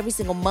do it every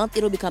single month.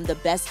 It'll become the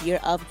best year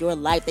of your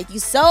life. Thank you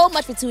so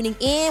much for tuning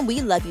in. We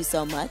love you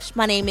so much.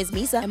 My name is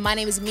Meesa. And my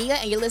name is Meah.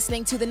 And you're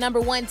listening to the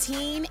 #1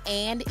 teen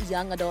and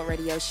young adult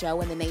radio show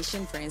in the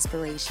nation for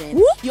inspiration.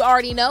 Whoop. You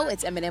already know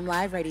it's M&M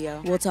Live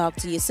Radio. We'll talk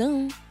to you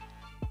soon.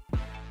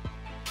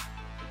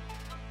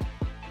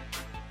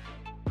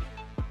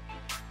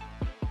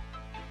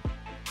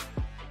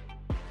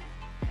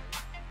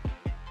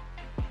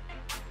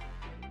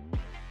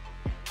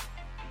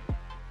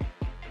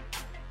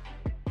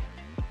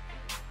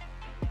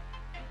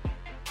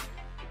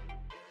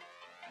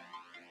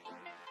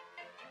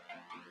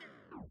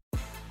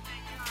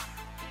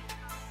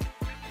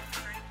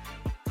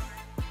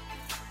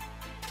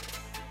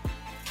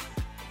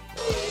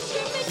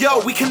 Yo,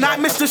 we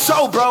cannot miss the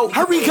show, bro.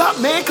 Hurry up,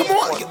 man. Come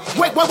on.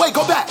 Wait.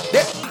 Go back.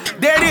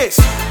 There it is.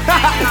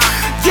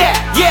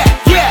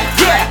 Yeah.